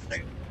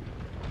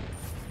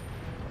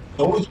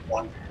 So was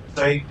one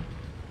parasite.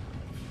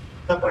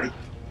 What's up, buddy?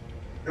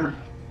 Sure.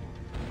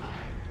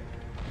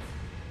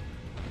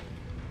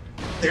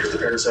 There's the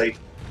parasite.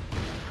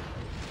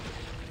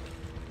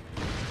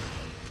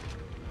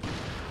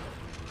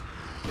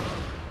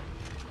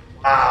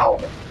 Wow.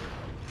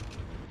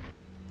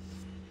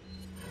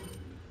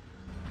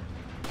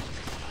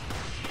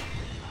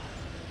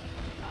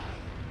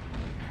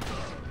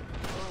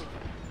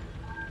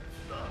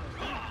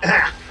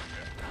 Ah.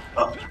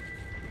 Oh.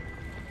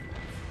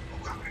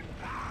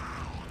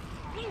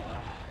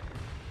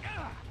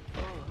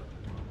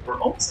 We're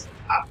almost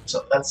up,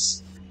 so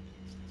that's.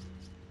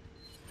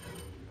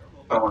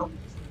 I don't know if I want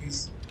to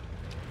use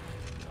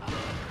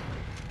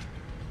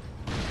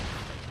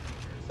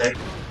these. Okay.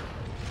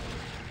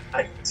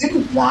 I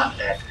didn't want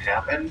that to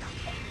happen.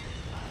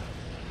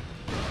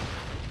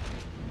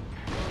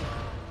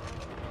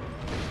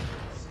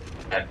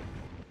 And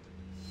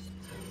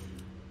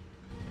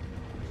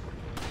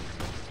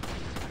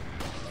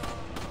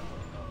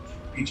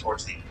be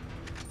towards the end.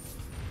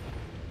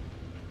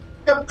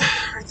 Yep,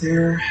 right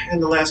there. And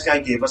the last guy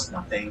gave us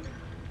nothing.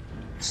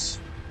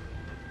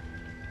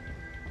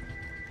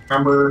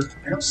 Remember,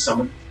 I know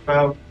someone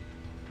about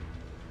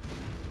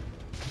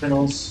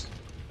spinels.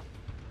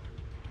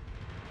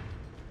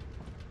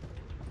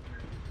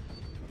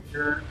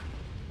 Here.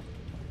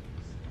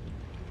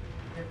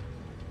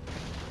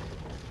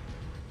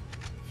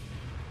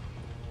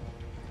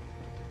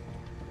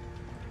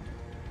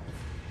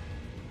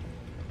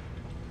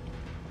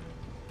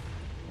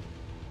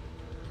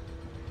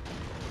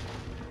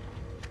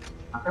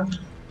 Okay.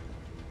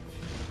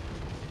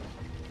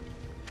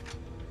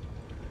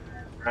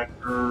 Red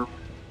herb.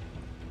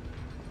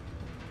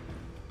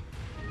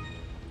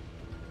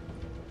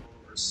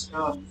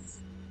 Stuff.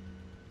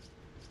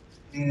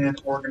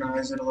 And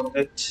organize it a little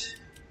bit.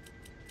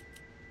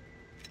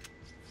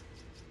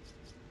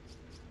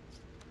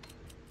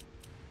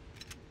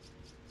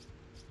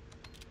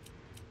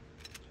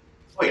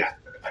 Oh yeah,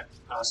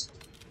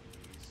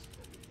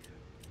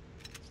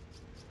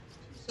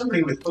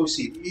 somebody with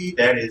OCD,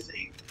 that is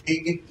a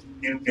big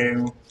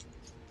no-no.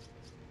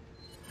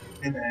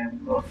 And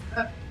then look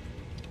at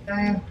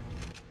that.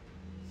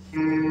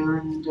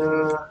 And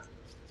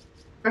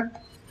okay.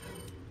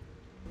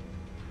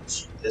 Let's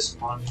shoot this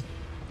one.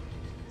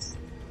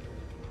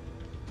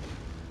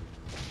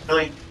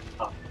 Really?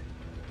 Oh.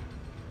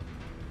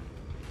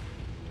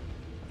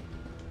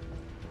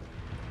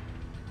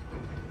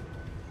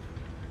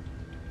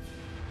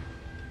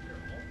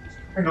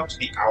 Coming up to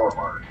the hour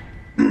mark.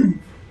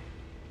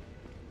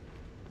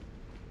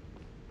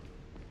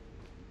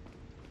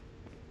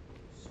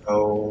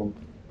 So,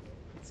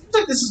 it seems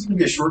like this is going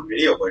to be a short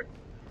video, but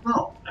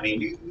no. I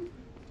mean, you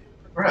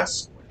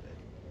progress with it.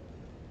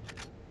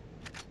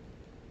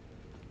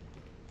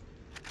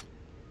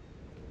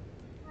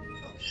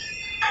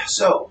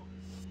 So,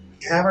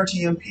 we have our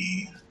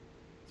TMP.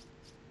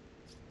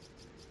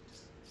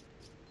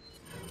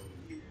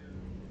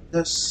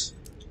 This.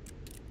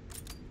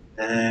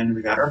 Then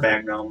we got our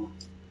Magnum,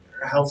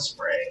 our health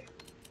spray.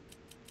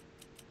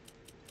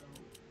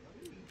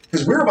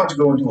 Because we're about to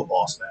go into a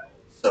boss battle.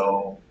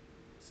 So,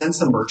 since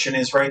the merchant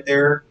is right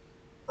there,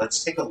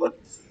 let's take a look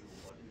and see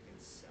what we can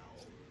sell.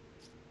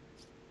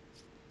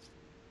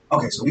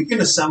 Okay, so we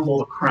can assemble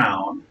the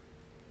crown,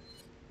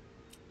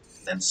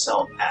 then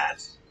sell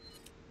that.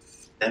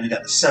 Then we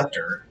got the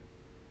scepter.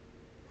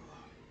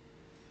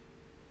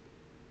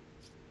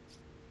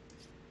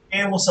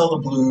 And we'll sell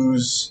the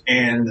blues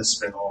and the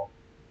spindle.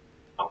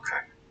 Okay.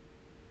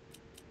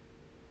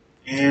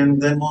 And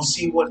then we'll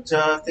see what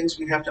things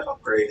we have to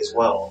upgrade as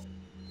well.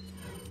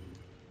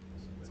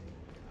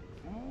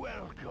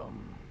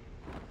 Welcome.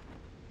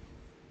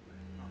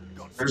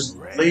 There's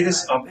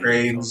latest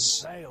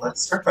upgrades.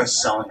 Let's start by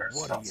selling our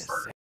stuff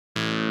first.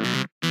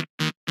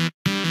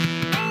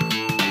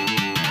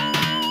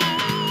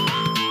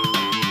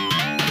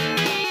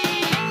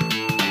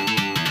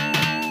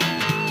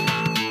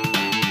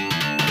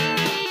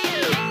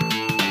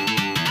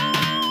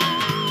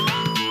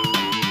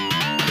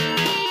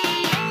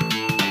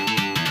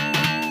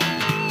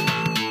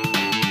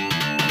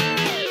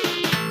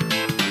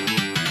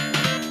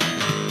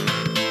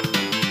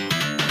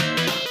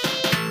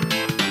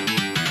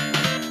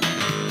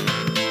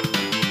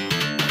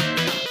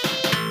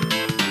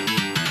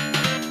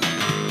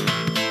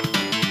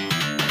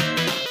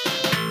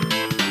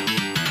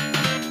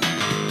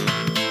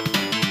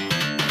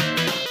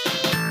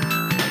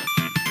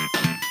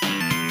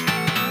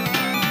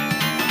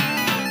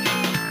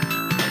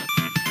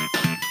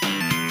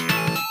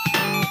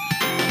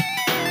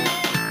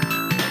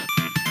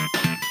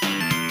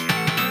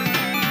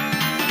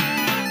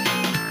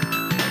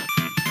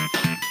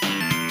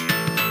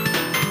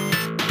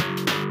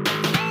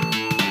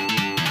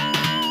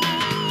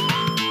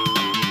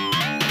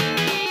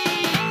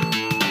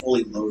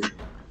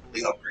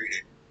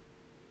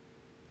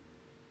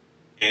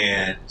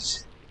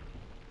 And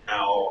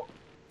now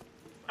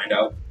find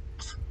out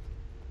what's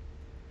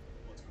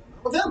going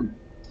on with them.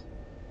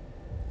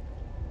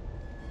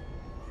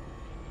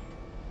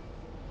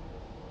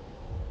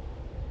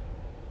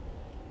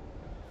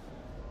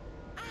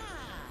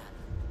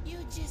 You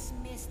just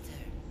missed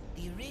her.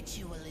 The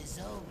ritual is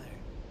over.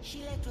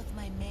 She left with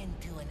my men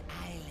to an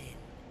island.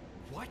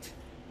 What?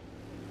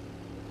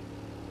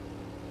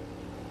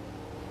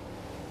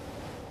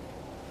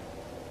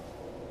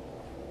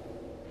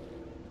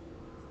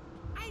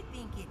 I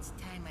think it's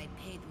time I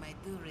paid my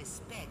due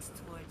respects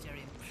towards your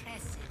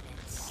impressive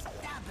and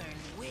stubborn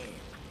will.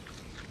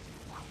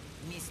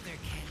 Mr.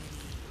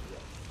 Kennedy,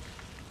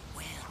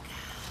 welcome.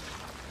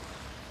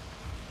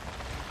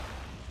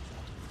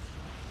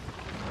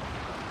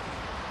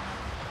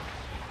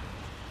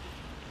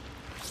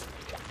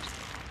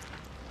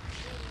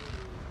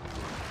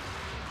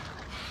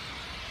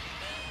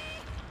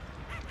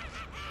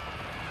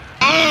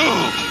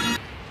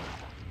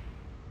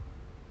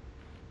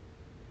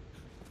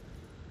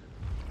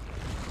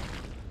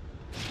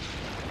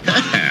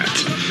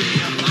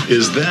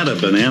 Is that a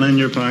banana in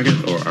your pocket,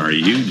 or are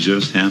you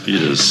just happy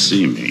to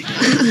see me?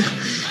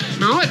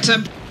 No, it's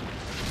a...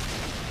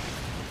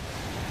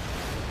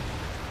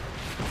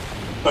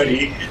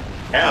 Buddy,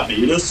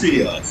 happy to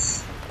see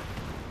us.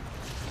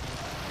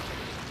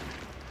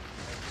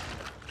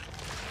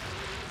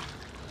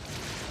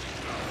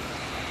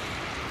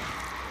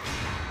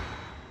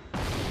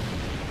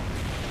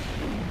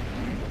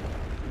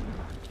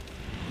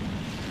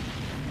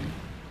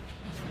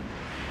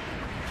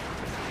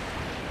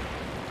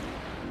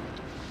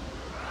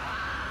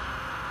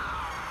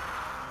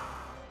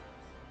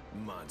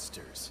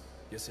 Monsters.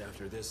 Guess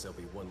after this, there'll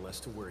be one less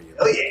to worry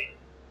about. Oh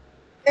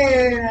yeah.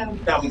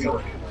 And down we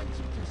go.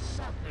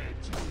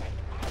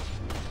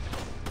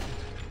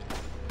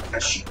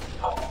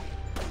 Oh.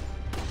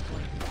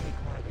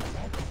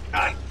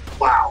 God.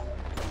 Wow.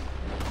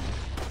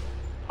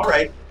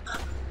 Alright.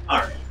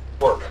 Alright.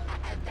 Work.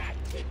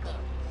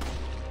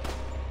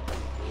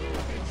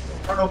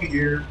 Run over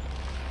here.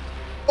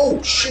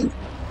 Oh shoot.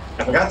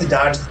 I forgot to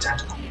dodge the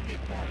tentacle.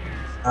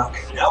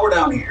 Okay, now we're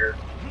down here.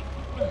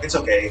 It's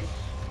okay.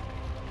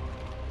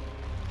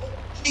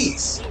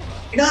 Jeez.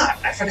 You're not.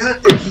 I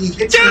forgot that he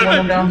hits me when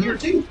I'm down here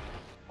too.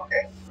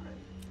 Okay.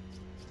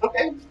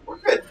 Okay, we're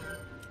good.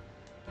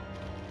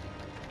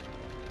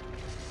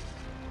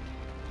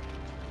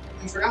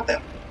 I forgot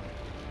that.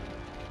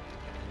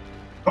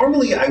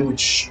 Normally I would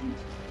shoot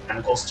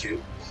tentacles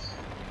too.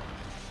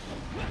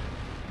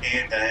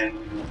 And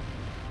then...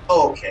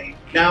 Oh, okay.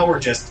 Now we're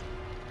just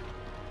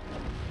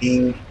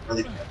being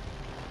really good.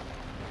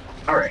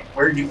 Alright,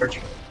 where'd you go?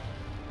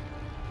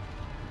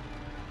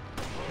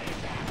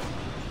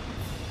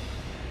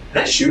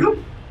 Did I shoot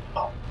him?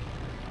 Oh.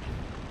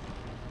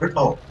 Where,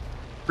 oh.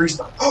 Freeze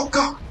stop. Oh,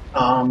 God!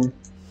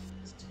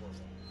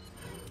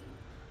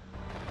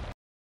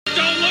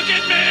 Don't look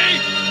at me!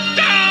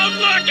 Don't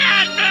look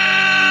at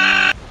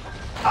me!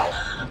 Ow.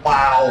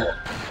 Wow.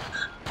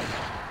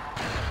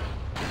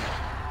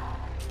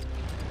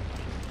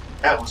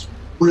 That was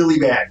really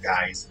bad,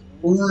 guys.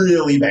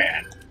 Really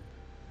bad.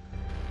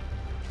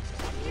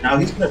 Now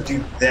he's gonna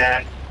do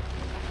that.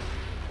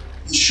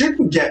 He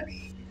shouldn't get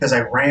me because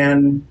I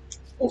ran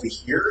over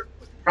here.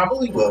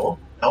 Probably will.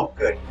 Oh,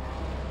 good.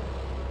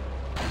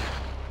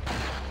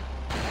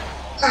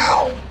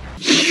 Ow!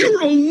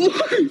 You're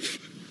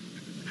alive!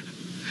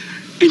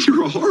 And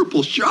you're a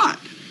horrible shot.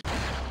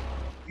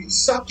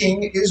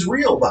 Sucking is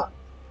real, but.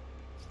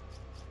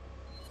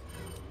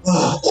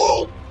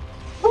 Whoa!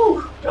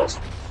 Whew, that was.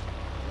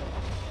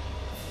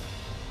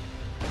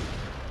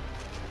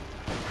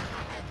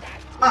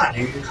 Come on,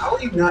 dude. How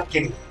are you not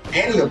getting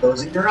any of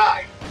those in your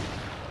eye?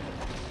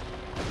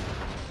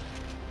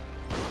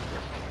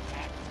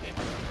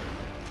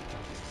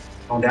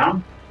 Going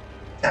down?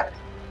 Tap it.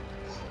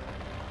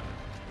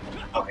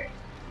 Okay.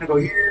 I'm gonna go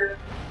here,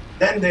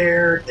 then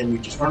there, then you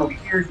just run over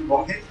here, you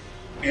won't hit,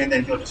 and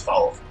then he'll just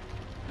follow.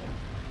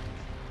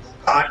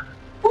 God.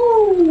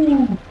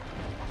 Woo!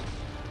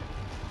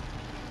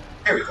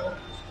 There we go.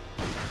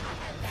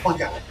 Oh my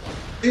god.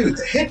 Dude,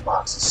 the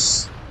hitbox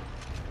is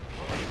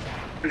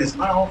in his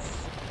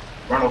mouth.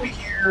 Run over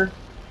here.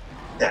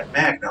 That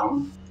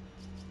magnum.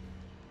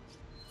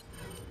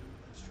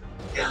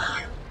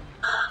 God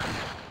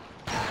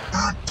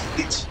damn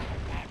it.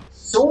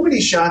 So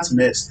many shots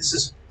missed. This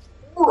is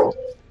horrible.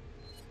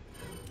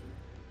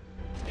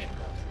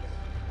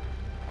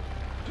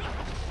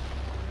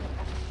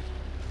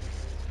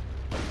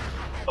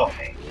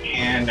 Okay,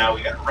 and now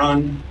we gotta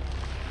run.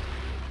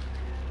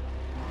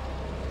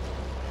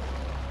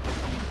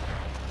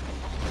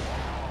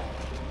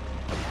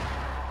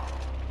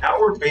 Now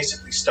we're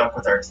basically stuck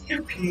with our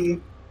TMP.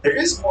 There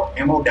is more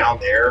ammo down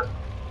there.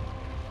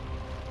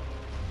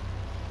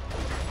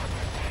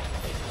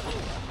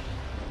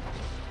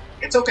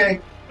 It's okay.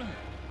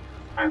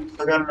 I've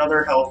still got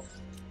another health.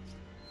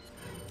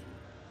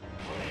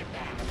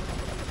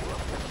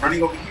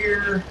 Running over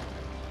here.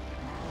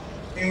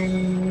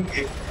 Hitting.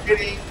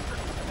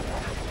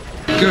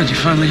 Good, you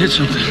finally hit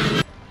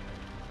something.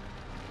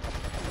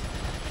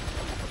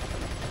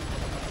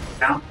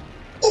 Down.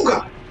 Oh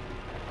god!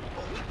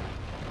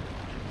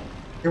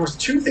 There was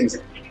two things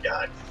that made me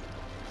dodge.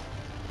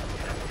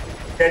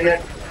 Dead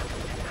yet?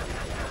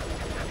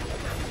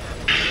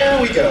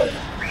 There we go.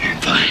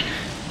 Fine.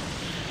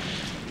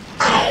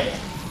 Ow.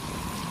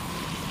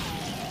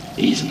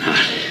 He's not.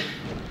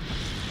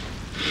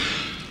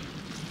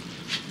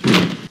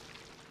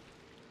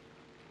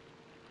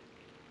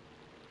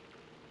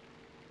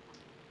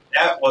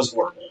 That was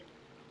horrible.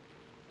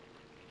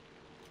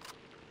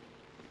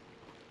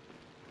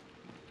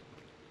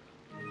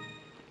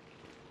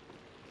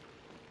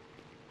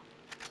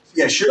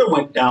 Yeah, I should have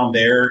went down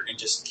there and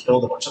just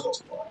killed a bunch of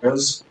those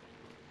plagas.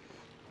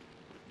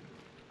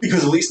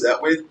 Because at least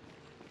that way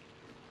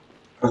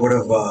I would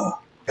have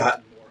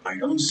gotten more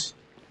items.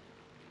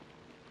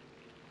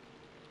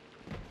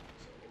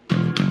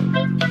 Kick,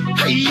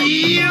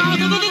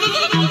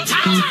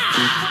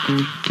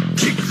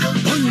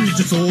 punch,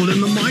 it's all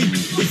in the mind.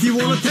 If you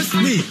wanna test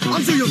me,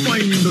 I'm sure you'll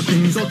find the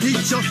things I'll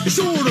teach ya.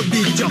 Sure to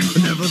beat ya.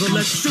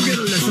 Nevertheless, you'll get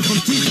a lesson from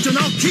teacher.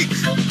 Now kick,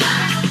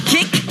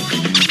 Kick,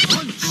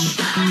 punch,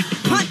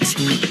 punch,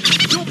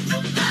 jump,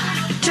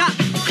 chop,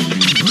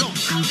 block.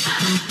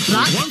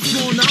 block. Once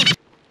more now.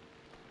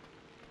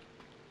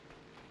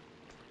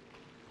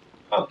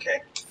 Okay.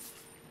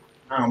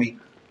 Come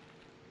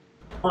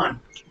on.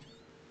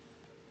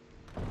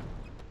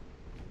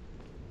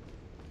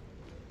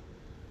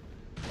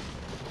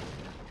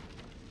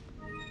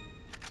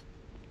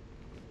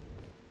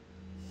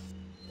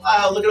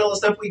 Wow, look at all the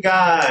stuff we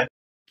got.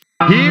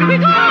 Here we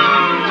go!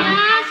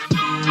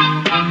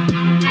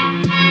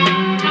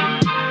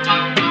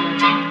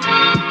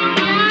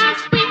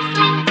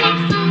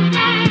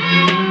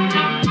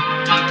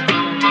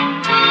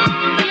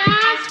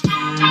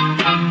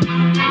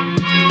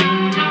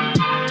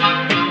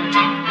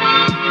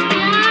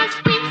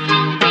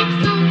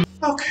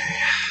 Okay.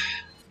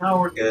 Now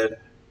we're good.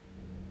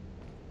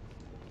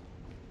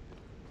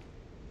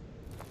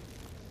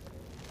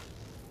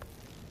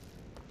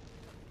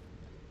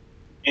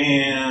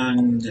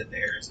 And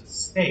there's a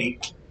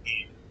snake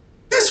in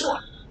this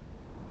one.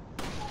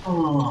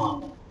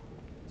 Oh.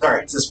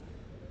 Sorry, it's this one.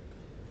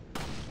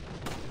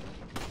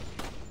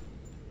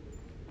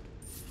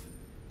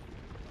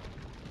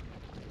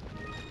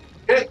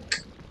 Okay.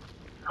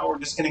 Now we're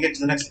just going to get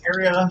to the next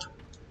area.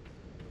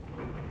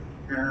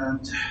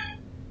 And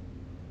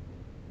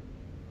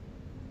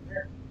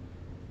there.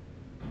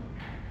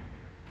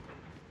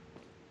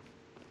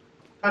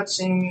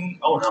 Cutscene.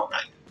 Oh no,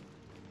 not yet.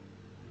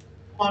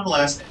 One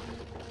last thing.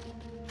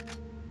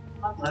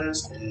 One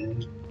last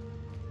thing.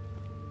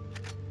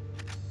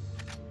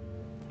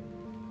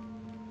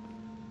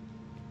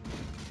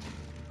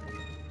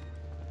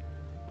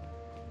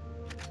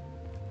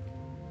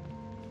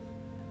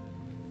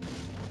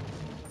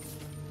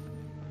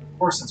 Of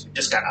course, since we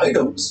just got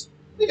items,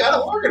 we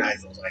gotta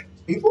organize those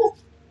items, people.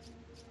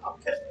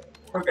 Okay,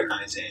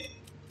 organizing.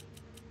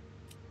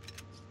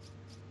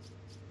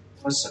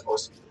 Was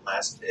supposed to be the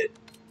last bit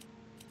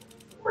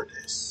for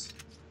this.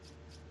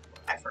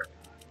 I forgot.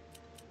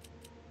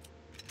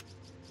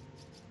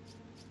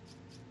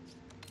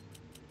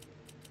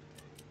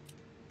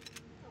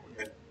 We're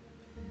good.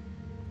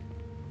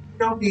 We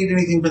don't need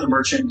anything for the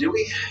merchant, do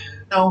we?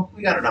 No,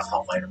 we got enough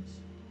health items.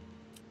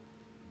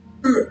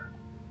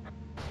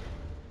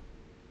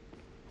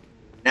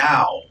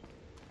 Now,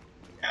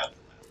 we have the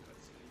last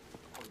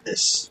cutscene for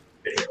this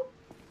video.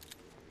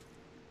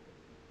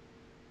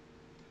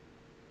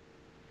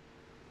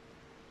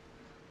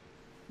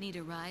 Need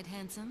a ride,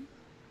 handsome?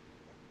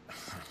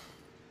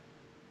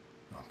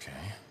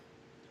 Okay.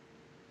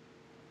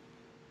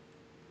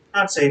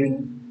 Not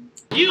saving.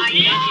 You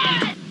idiot!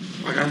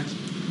 Okay.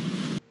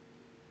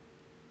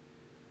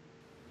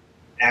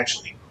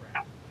 Actually,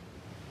 crap.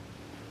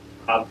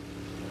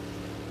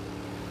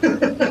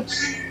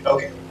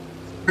 Okay.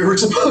 We were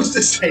supposed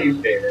to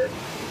save there.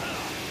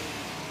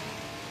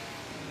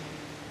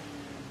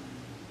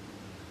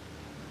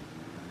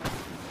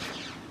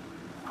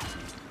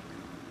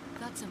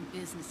 Got some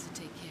business to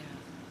take care of.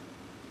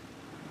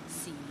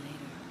 See you later.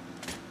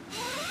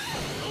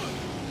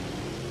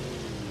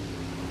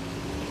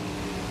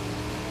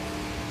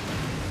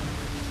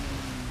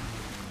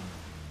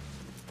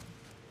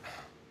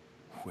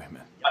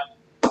 Women.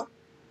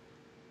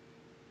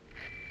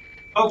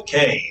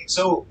 Okay,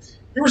 so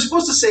we were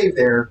supposed to save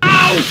there.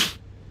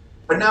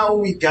 But now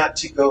we've got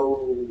to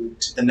go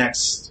to the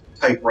next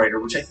typewriter,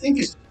 which I think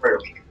is right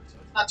over here. So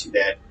it's not too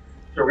bad.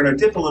 So we're going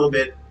to dip a little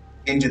bit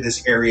into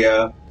this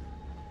area.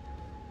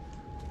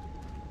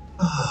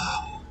 A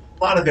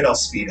lot of it I'll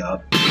speed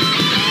up.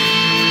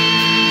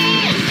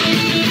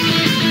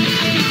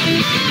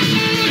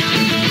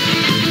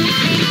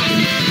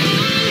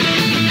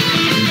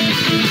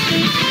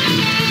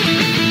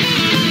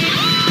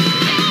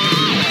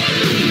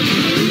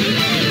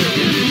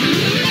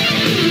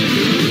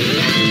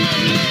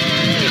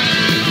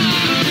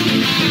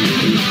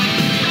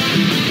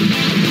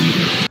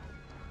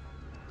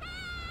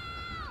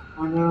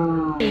 Oh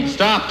no.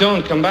 Stop,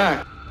 don't come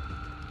back.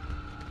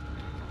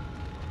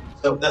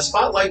 So the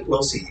spotlight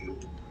will see you.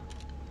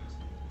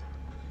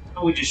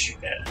 Oh, we just shoot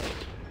that.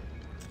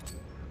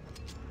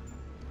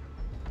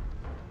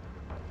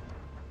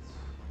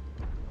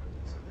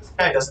 So this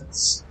guy doesn't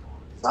spawn.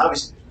 It's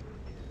obviously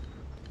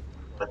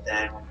but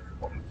then when you're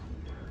pointing,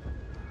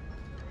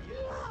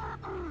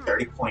 he's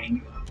already pointing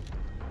you up.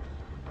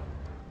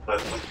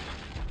 But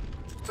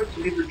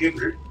quickly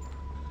rejiggered.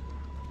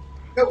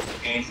 Go,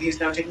 and he is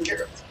now taken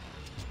care of.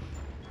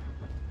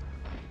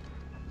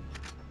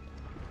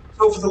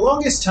 So for the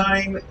longest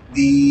time,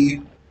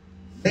 the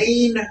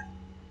main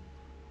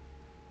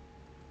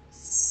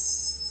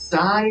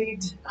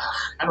side,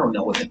 I don't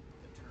know what the term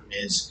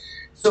is.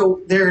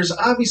 So there's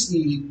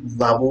obviously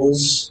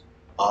levels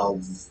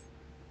of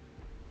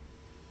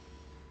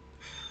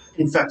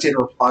infected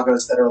or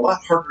plagas that are a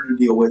lot harder to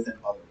deal with than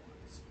other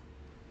ones.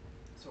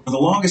 So for the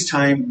longest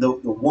time, the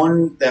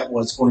one that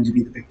was going to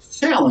be the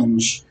biggest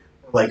challenge,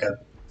 or like a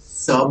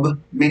sub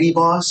mini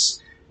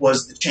boss,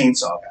 was the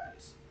chainsaw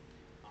guys.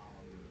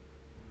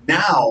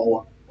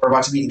 Now we're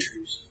about to be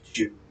introduced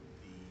to the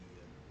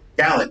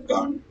Gallet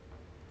gun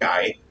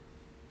guy,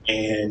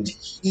 and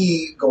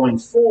he, going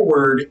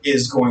forward,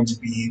 is going to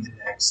be the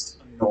next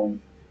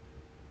unknown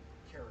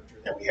character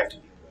that we have to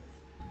deal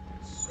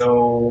with.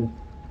 So,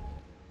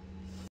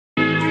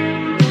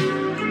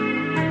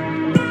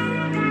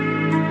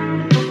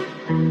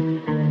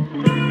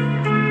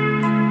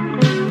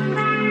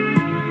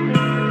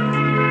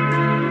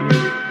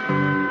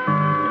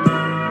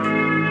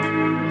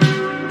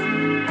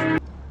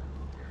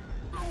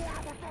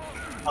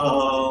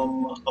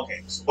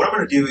 okay, so what I'm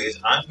going to do is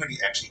I'm going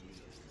to actually use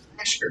a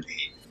flash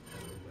grenade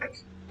real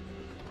quick,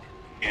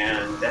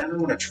 and then I'm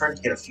going to try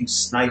to get a few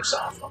snipes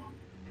off him.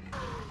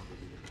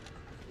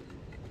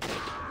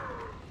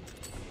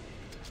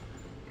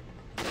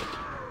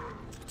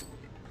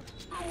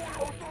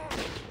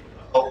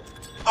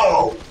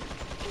 Oh!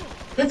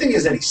 Good thing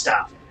is that he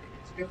stopped.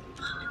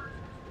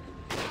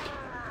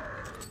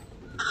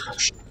 Oh,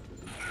 shit.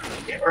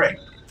 Yeah, alright.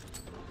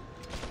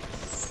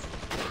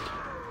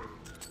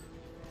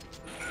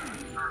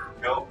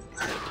 Nope.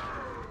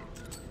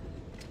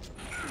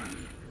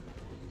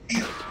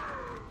 Damn.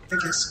 I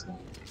guess.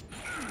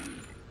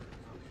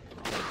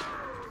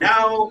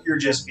 Now you're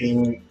just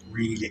being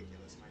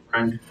ridiculous, my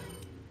friend.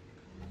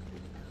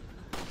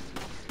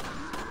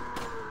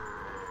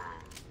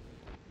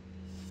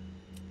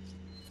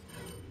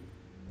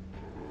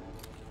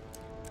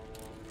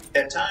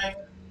 That time,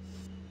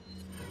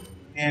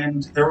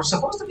 and there was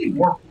supposed to be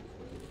more.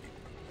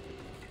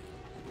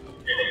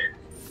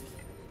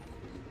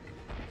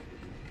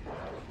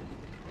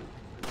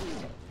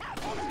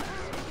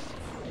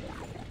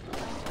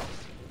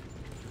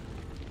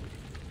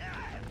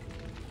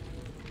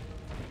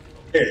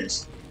 There it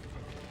is.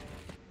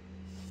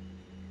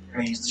 I'm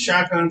gonna use the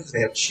shotgun because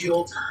they have a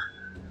shield.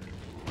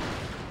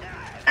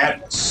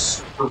 That was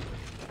super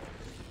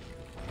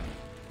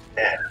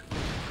bad.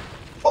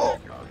 Oh.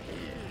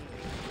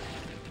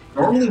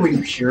 Normally when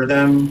you hear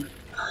them,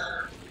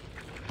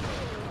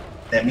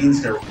 that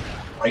means they're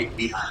right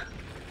behind.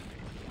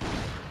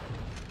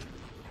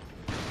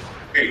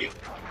 There you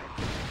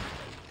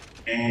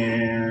go.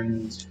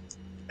 And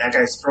that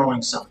guy's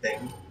throwing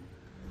something.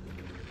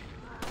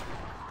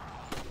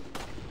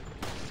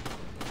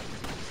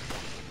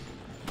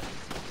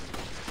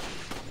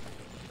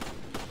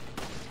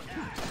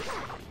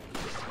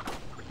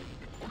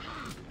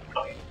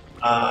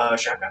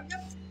 Shotgun.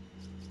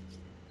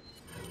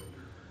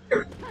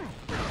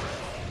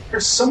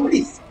 There's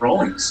somebody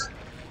throwing something.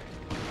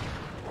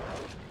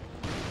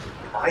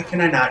 Why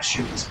can I not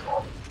shoot this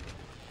ball?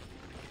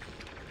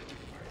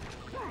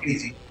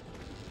 Easy.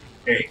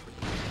 Hey.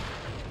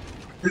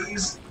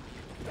 Please.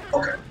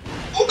 Okay.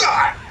 Oh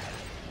God!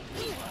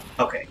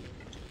 Okay.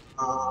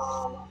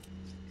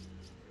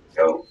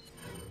 Go.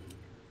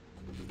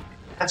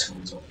 That's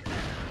who's over there.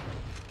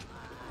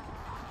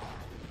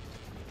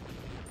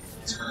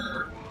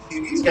 See,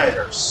 these guys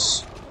are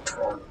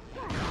strong.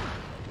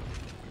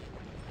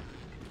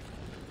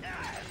 They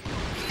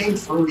came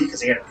through me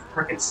because they had a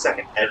freaking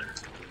second head.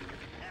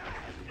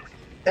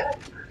 That.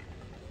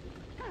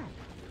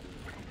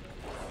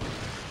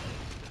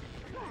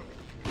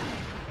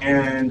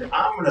 And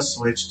I'm gonna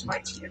switch to my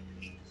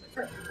TMP.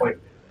 Quite a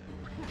bit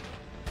of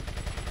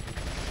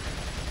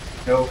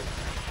that. Go.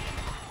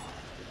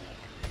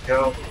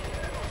 Go.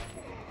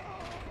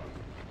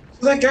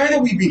 So that guy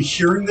that we've been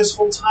hearing this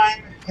whole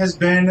time has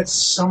been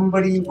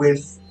somebody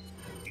with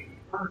a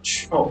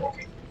perch. Oh,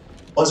 okay.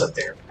 Was up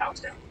there, but now it's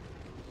down.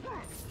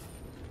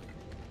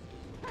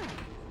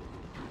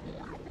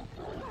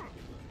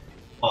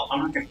 Well, I'm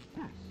not gonna.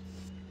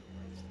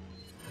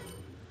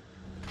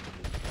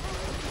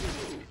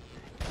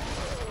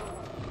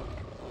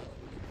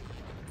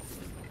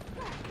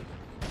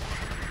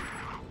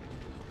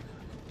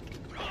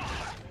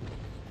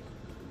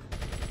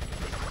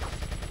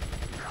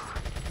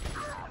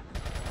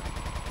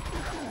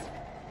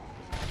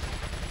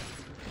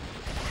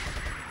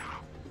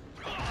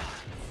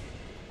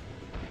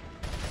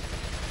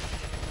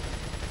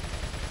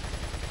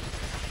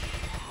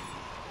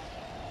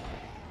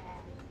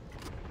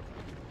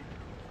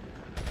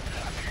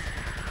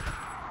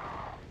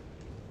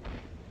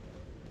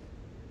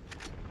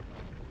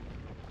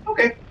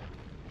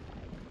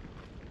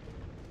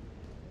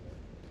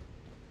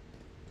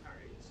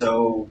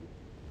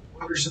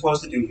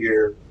 supposed to do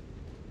here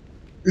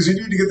is you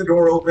need to get the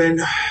door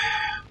open,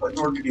 but in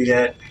order to do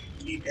that,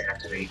 you need to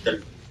activate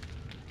the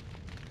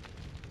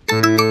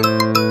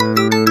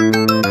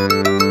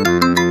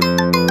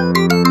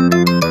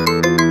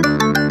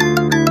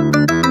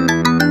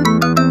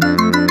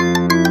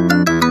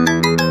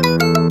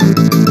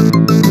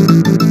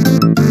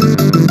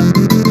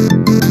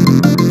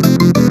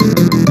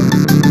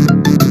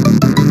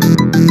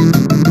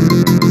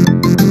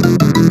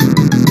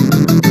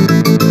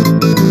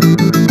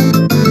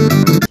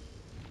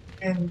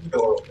and the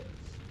door opens.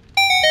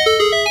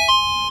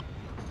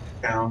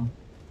 Down.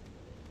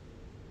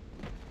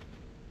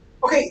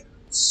 Okay,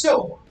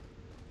 so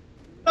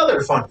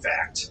another fun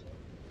fact.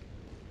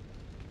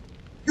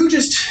 You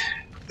just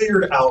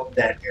cleared out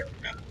that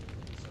area.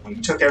 So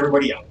you took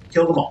everybody out,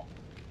 killed them all.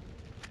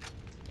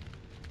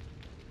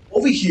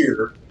 Over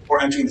here,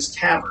 before entering this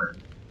cavern,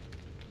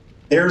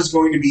 there's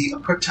going to be a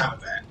quick time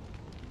event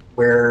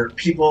where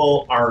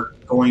people are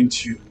going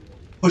to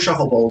push off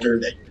a boulder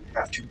that you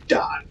have to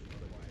dodge.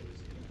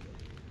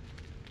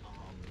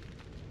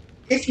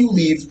 If you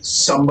leave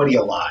somebody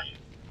alive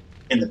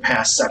in the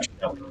past section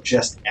that we were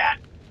just at,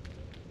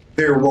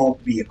 there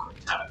won't be a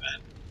quick time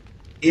event.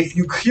 If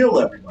you kill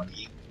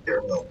everybody,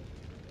 there will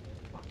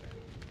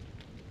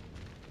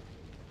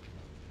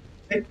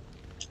be. Okay.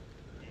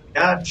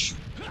 Dodge.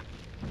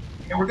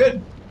 And we're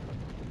good.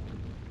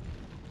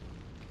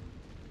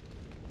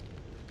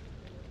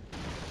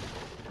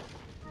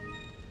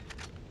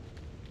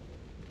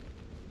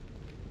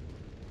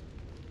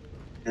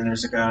 And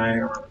there's a guy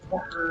around the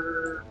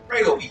corner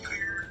right over here.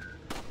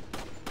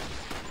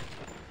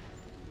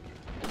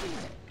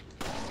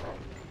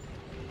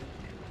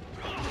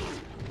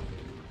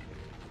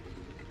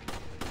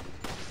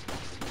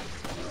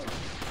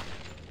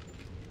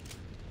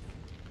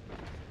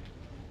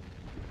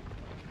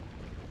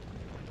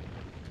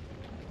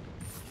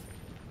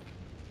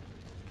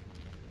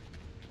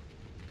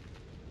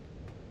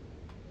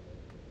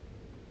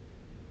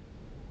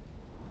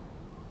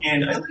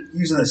 And I like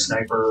using the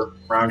sniper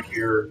around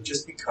here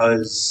just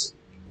because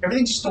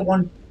everything's just a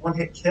one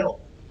hit kill.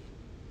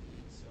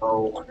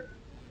 So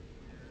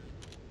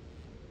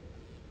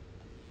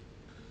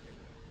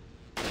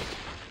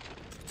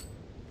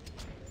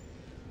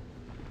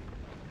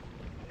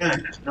yeah,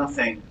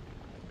 nothing.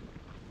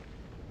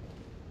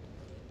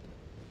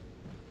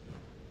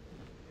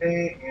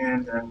 Okay,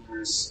 and then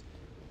there's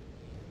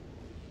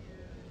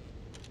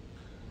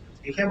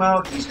take him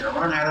out, he's gonna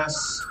run at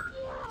us.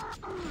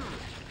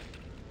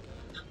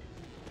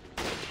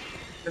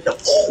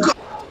 Oh god!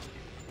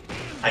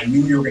 I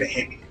knew you were gonna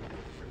hit me.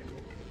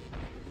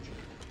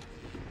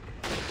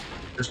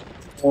 There's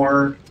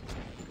more.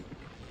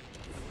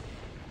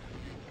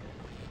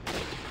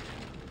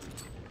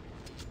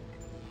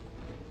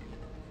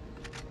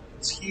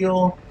 Let's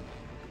heal.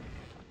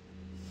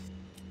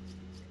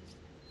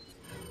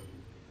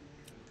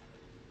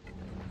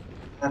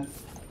 That.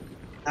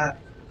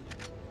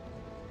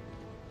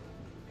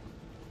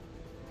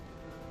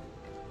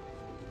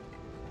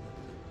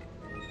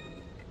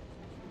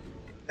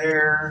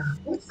 There.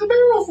 What's the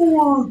barrel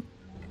for? Over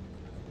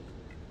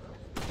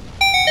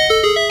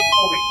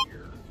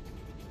here.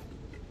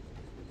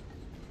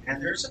 And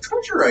there's a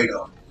treasure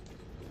item.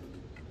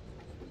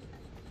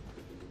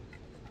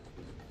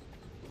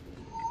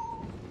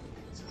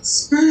 It's a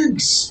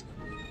Sphinx.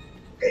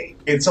 Okay,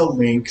 it's a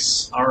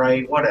lynx.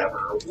 Alright,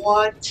 whatever.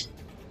 Whatever.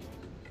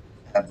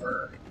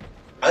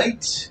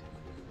 Right?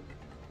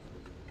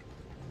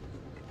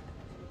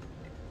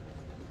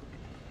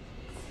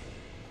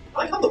 I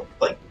like how the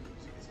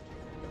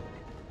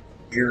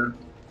here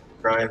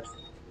drive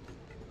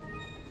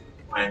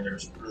and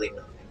there's really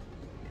nothing.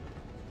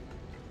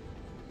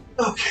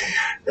 Okay,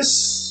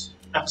 this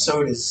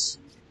episode is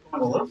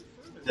going a little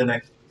further than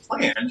I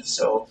planned,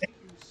 so thank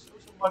you so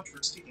much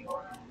for sticking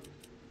around.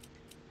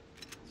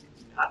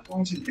 I'm not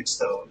going to fix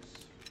those.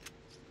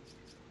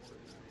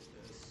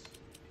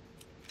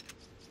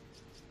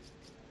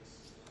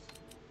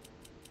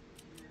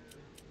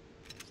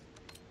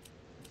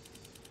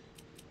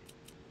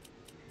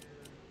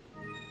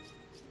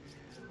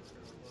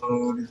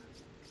 Load.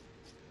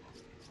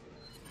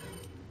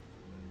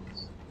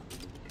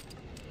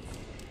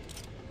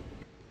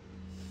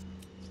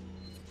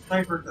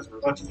 Sniper, because we're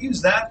about to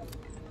use that.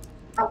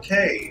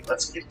 Okay,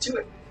 let's get to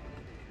it.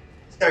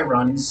 This guy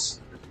runs.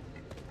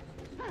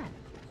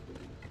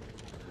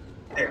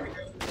 There we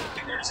go.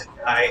 And there's a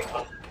guy.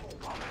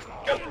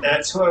 Yep,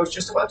 that's who I was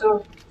just about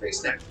to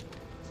face next.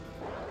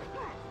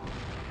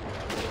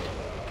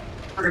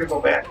 We're gonna go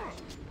back.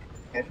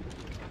 Okay.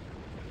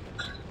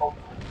 Oh.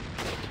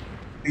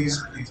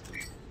 Please, please,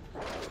 please.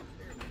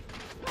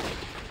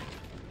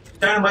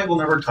 Dynamite will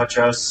never touch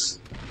us.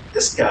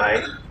 This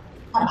guy,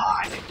 come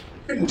on. You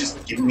couldn't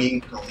just give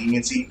me the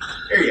leniency.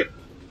 There you go.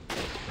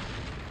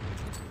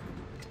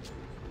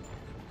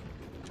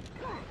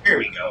 Here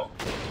we go.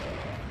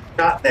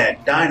 Got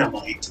that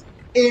dynamite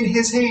in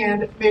his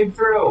hand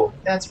mid-throw.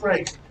 That's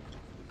right.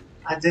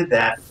 I did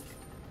that.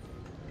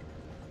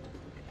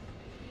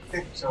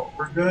 Okay, so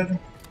we're good.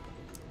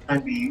 I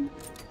mean,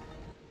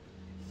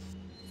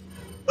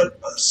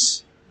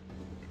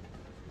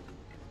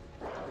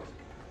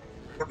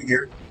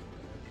 Here.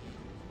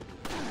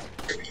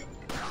 There we go.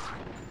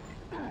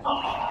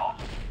 Oh,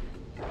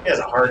 he has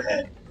a hard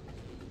head.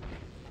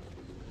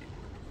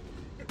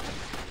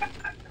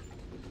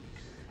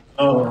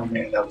 Oh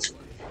man, that was funny.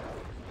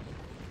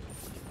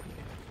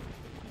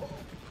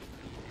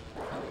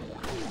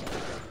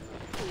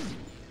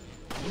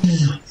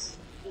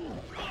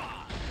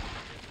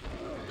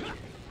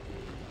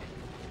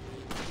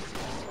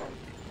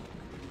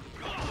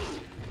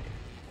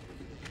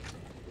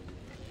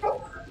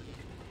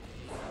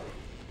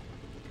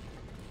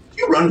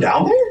 You run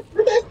down there?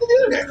 Where the heck did the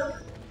other guy go?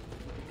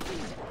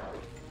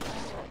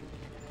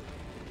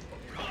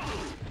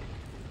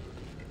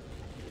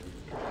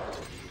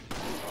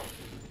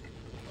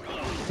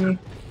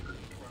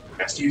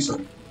 Has to use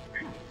some.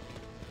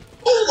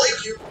 Oh,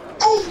 like you!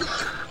 Oh!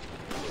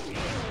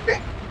 Okay.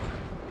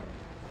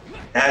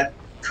 That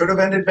could have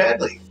ended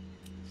badly,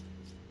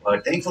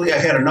 but thankfully I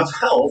had enough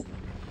health.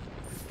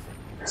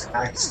 There's a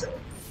guy still.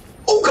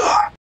 Oh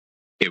God!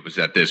 It was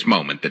at this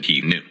moment that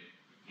he knew.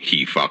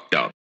 He fucked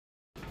up.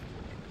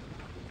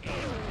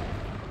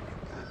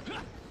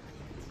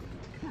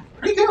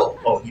 Where'd he go?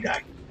 Oh, he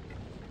died.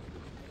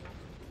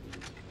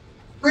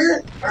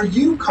 Where are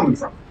you coming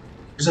from?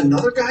 There's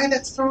another guy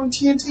that's throwing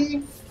TNT?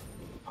 Okay,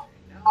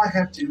 now I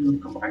have to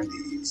combine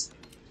these.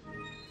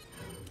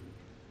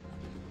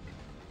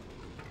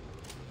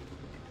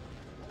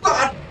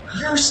 God,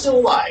 you're still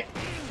alive.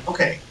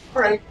 Okay,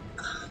 alright.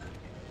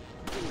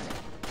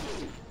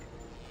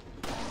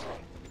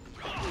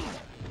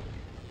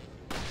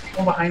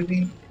 Go behind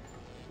me.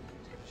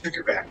 Check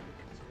your back.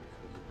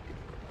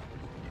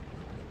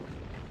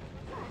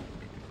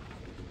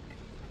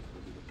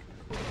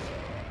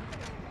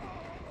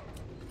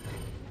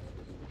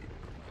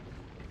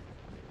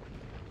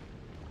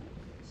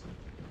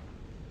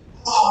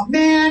 Oh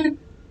man!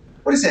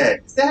 What is that?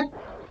 Is that?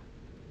 What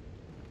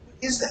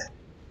is that?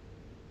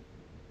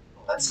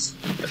 Oh, that's.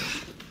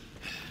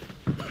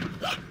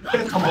 I'm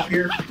gonna come up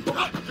here.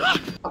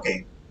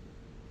 Okay.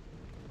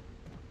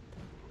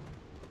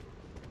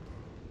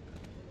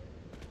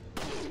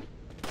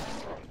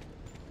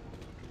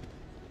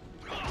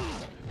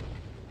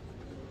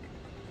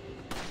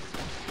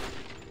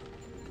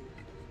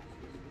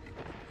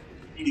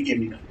 You need to give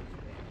me nothing.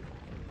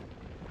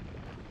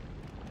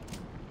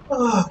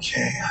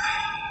 Okay.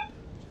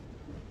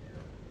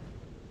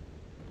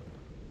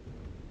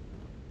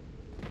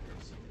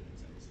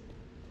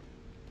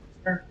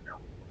 No.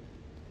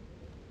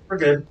 We're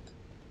good.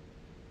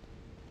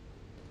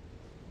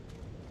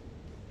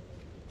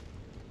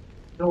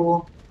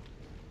 No.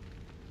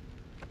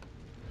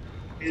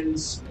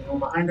 Pins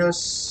behind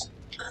us.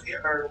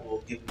 There,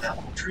 we'll give them that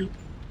little treat.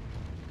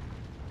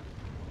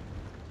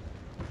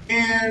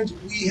 And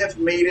we have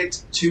made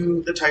it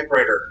to the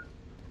typewriter.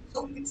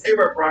 So we can save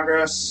our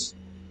progress.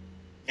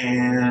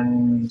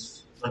 And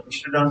like we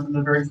should have done from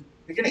the very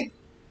beginning.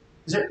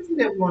 Is there anything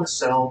that we want to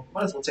sell?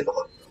 Might as well take a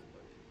look.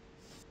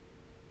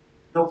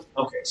 Nope.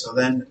 Okay, so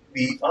then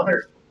the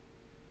other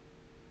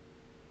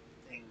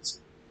things.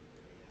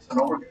 So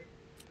no, we're good.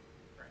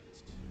 Right.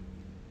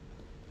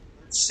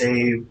 Let's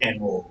save and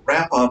we'll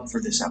wrap up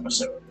for this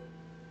episode.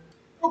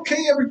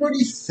 Okay,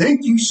 everybody,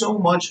 thank you so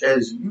much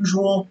as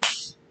usual.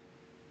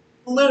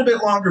 A little bit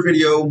longer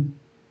video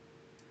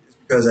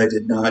because I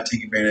did not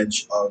take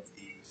advantage of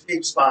the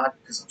save spot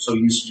because I'm so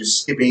used to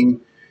just skipping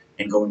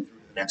and going through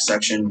the next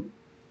section.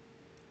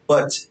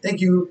 But thank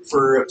you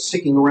for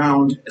sticking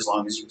around as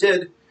long as you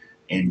did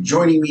and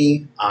joining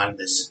me on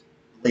this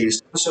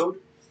latest episode.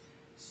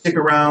 Stick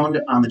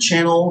around on the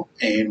channel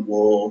and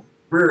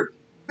we're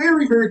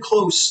very, very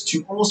close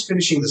to almost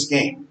finishing this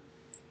game.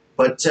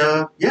 But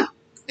yeah,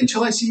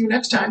 until I see you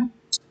next time,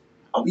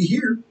 I'll be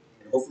here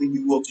and hopefully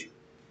you will too.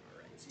 All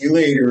right, see you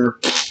later.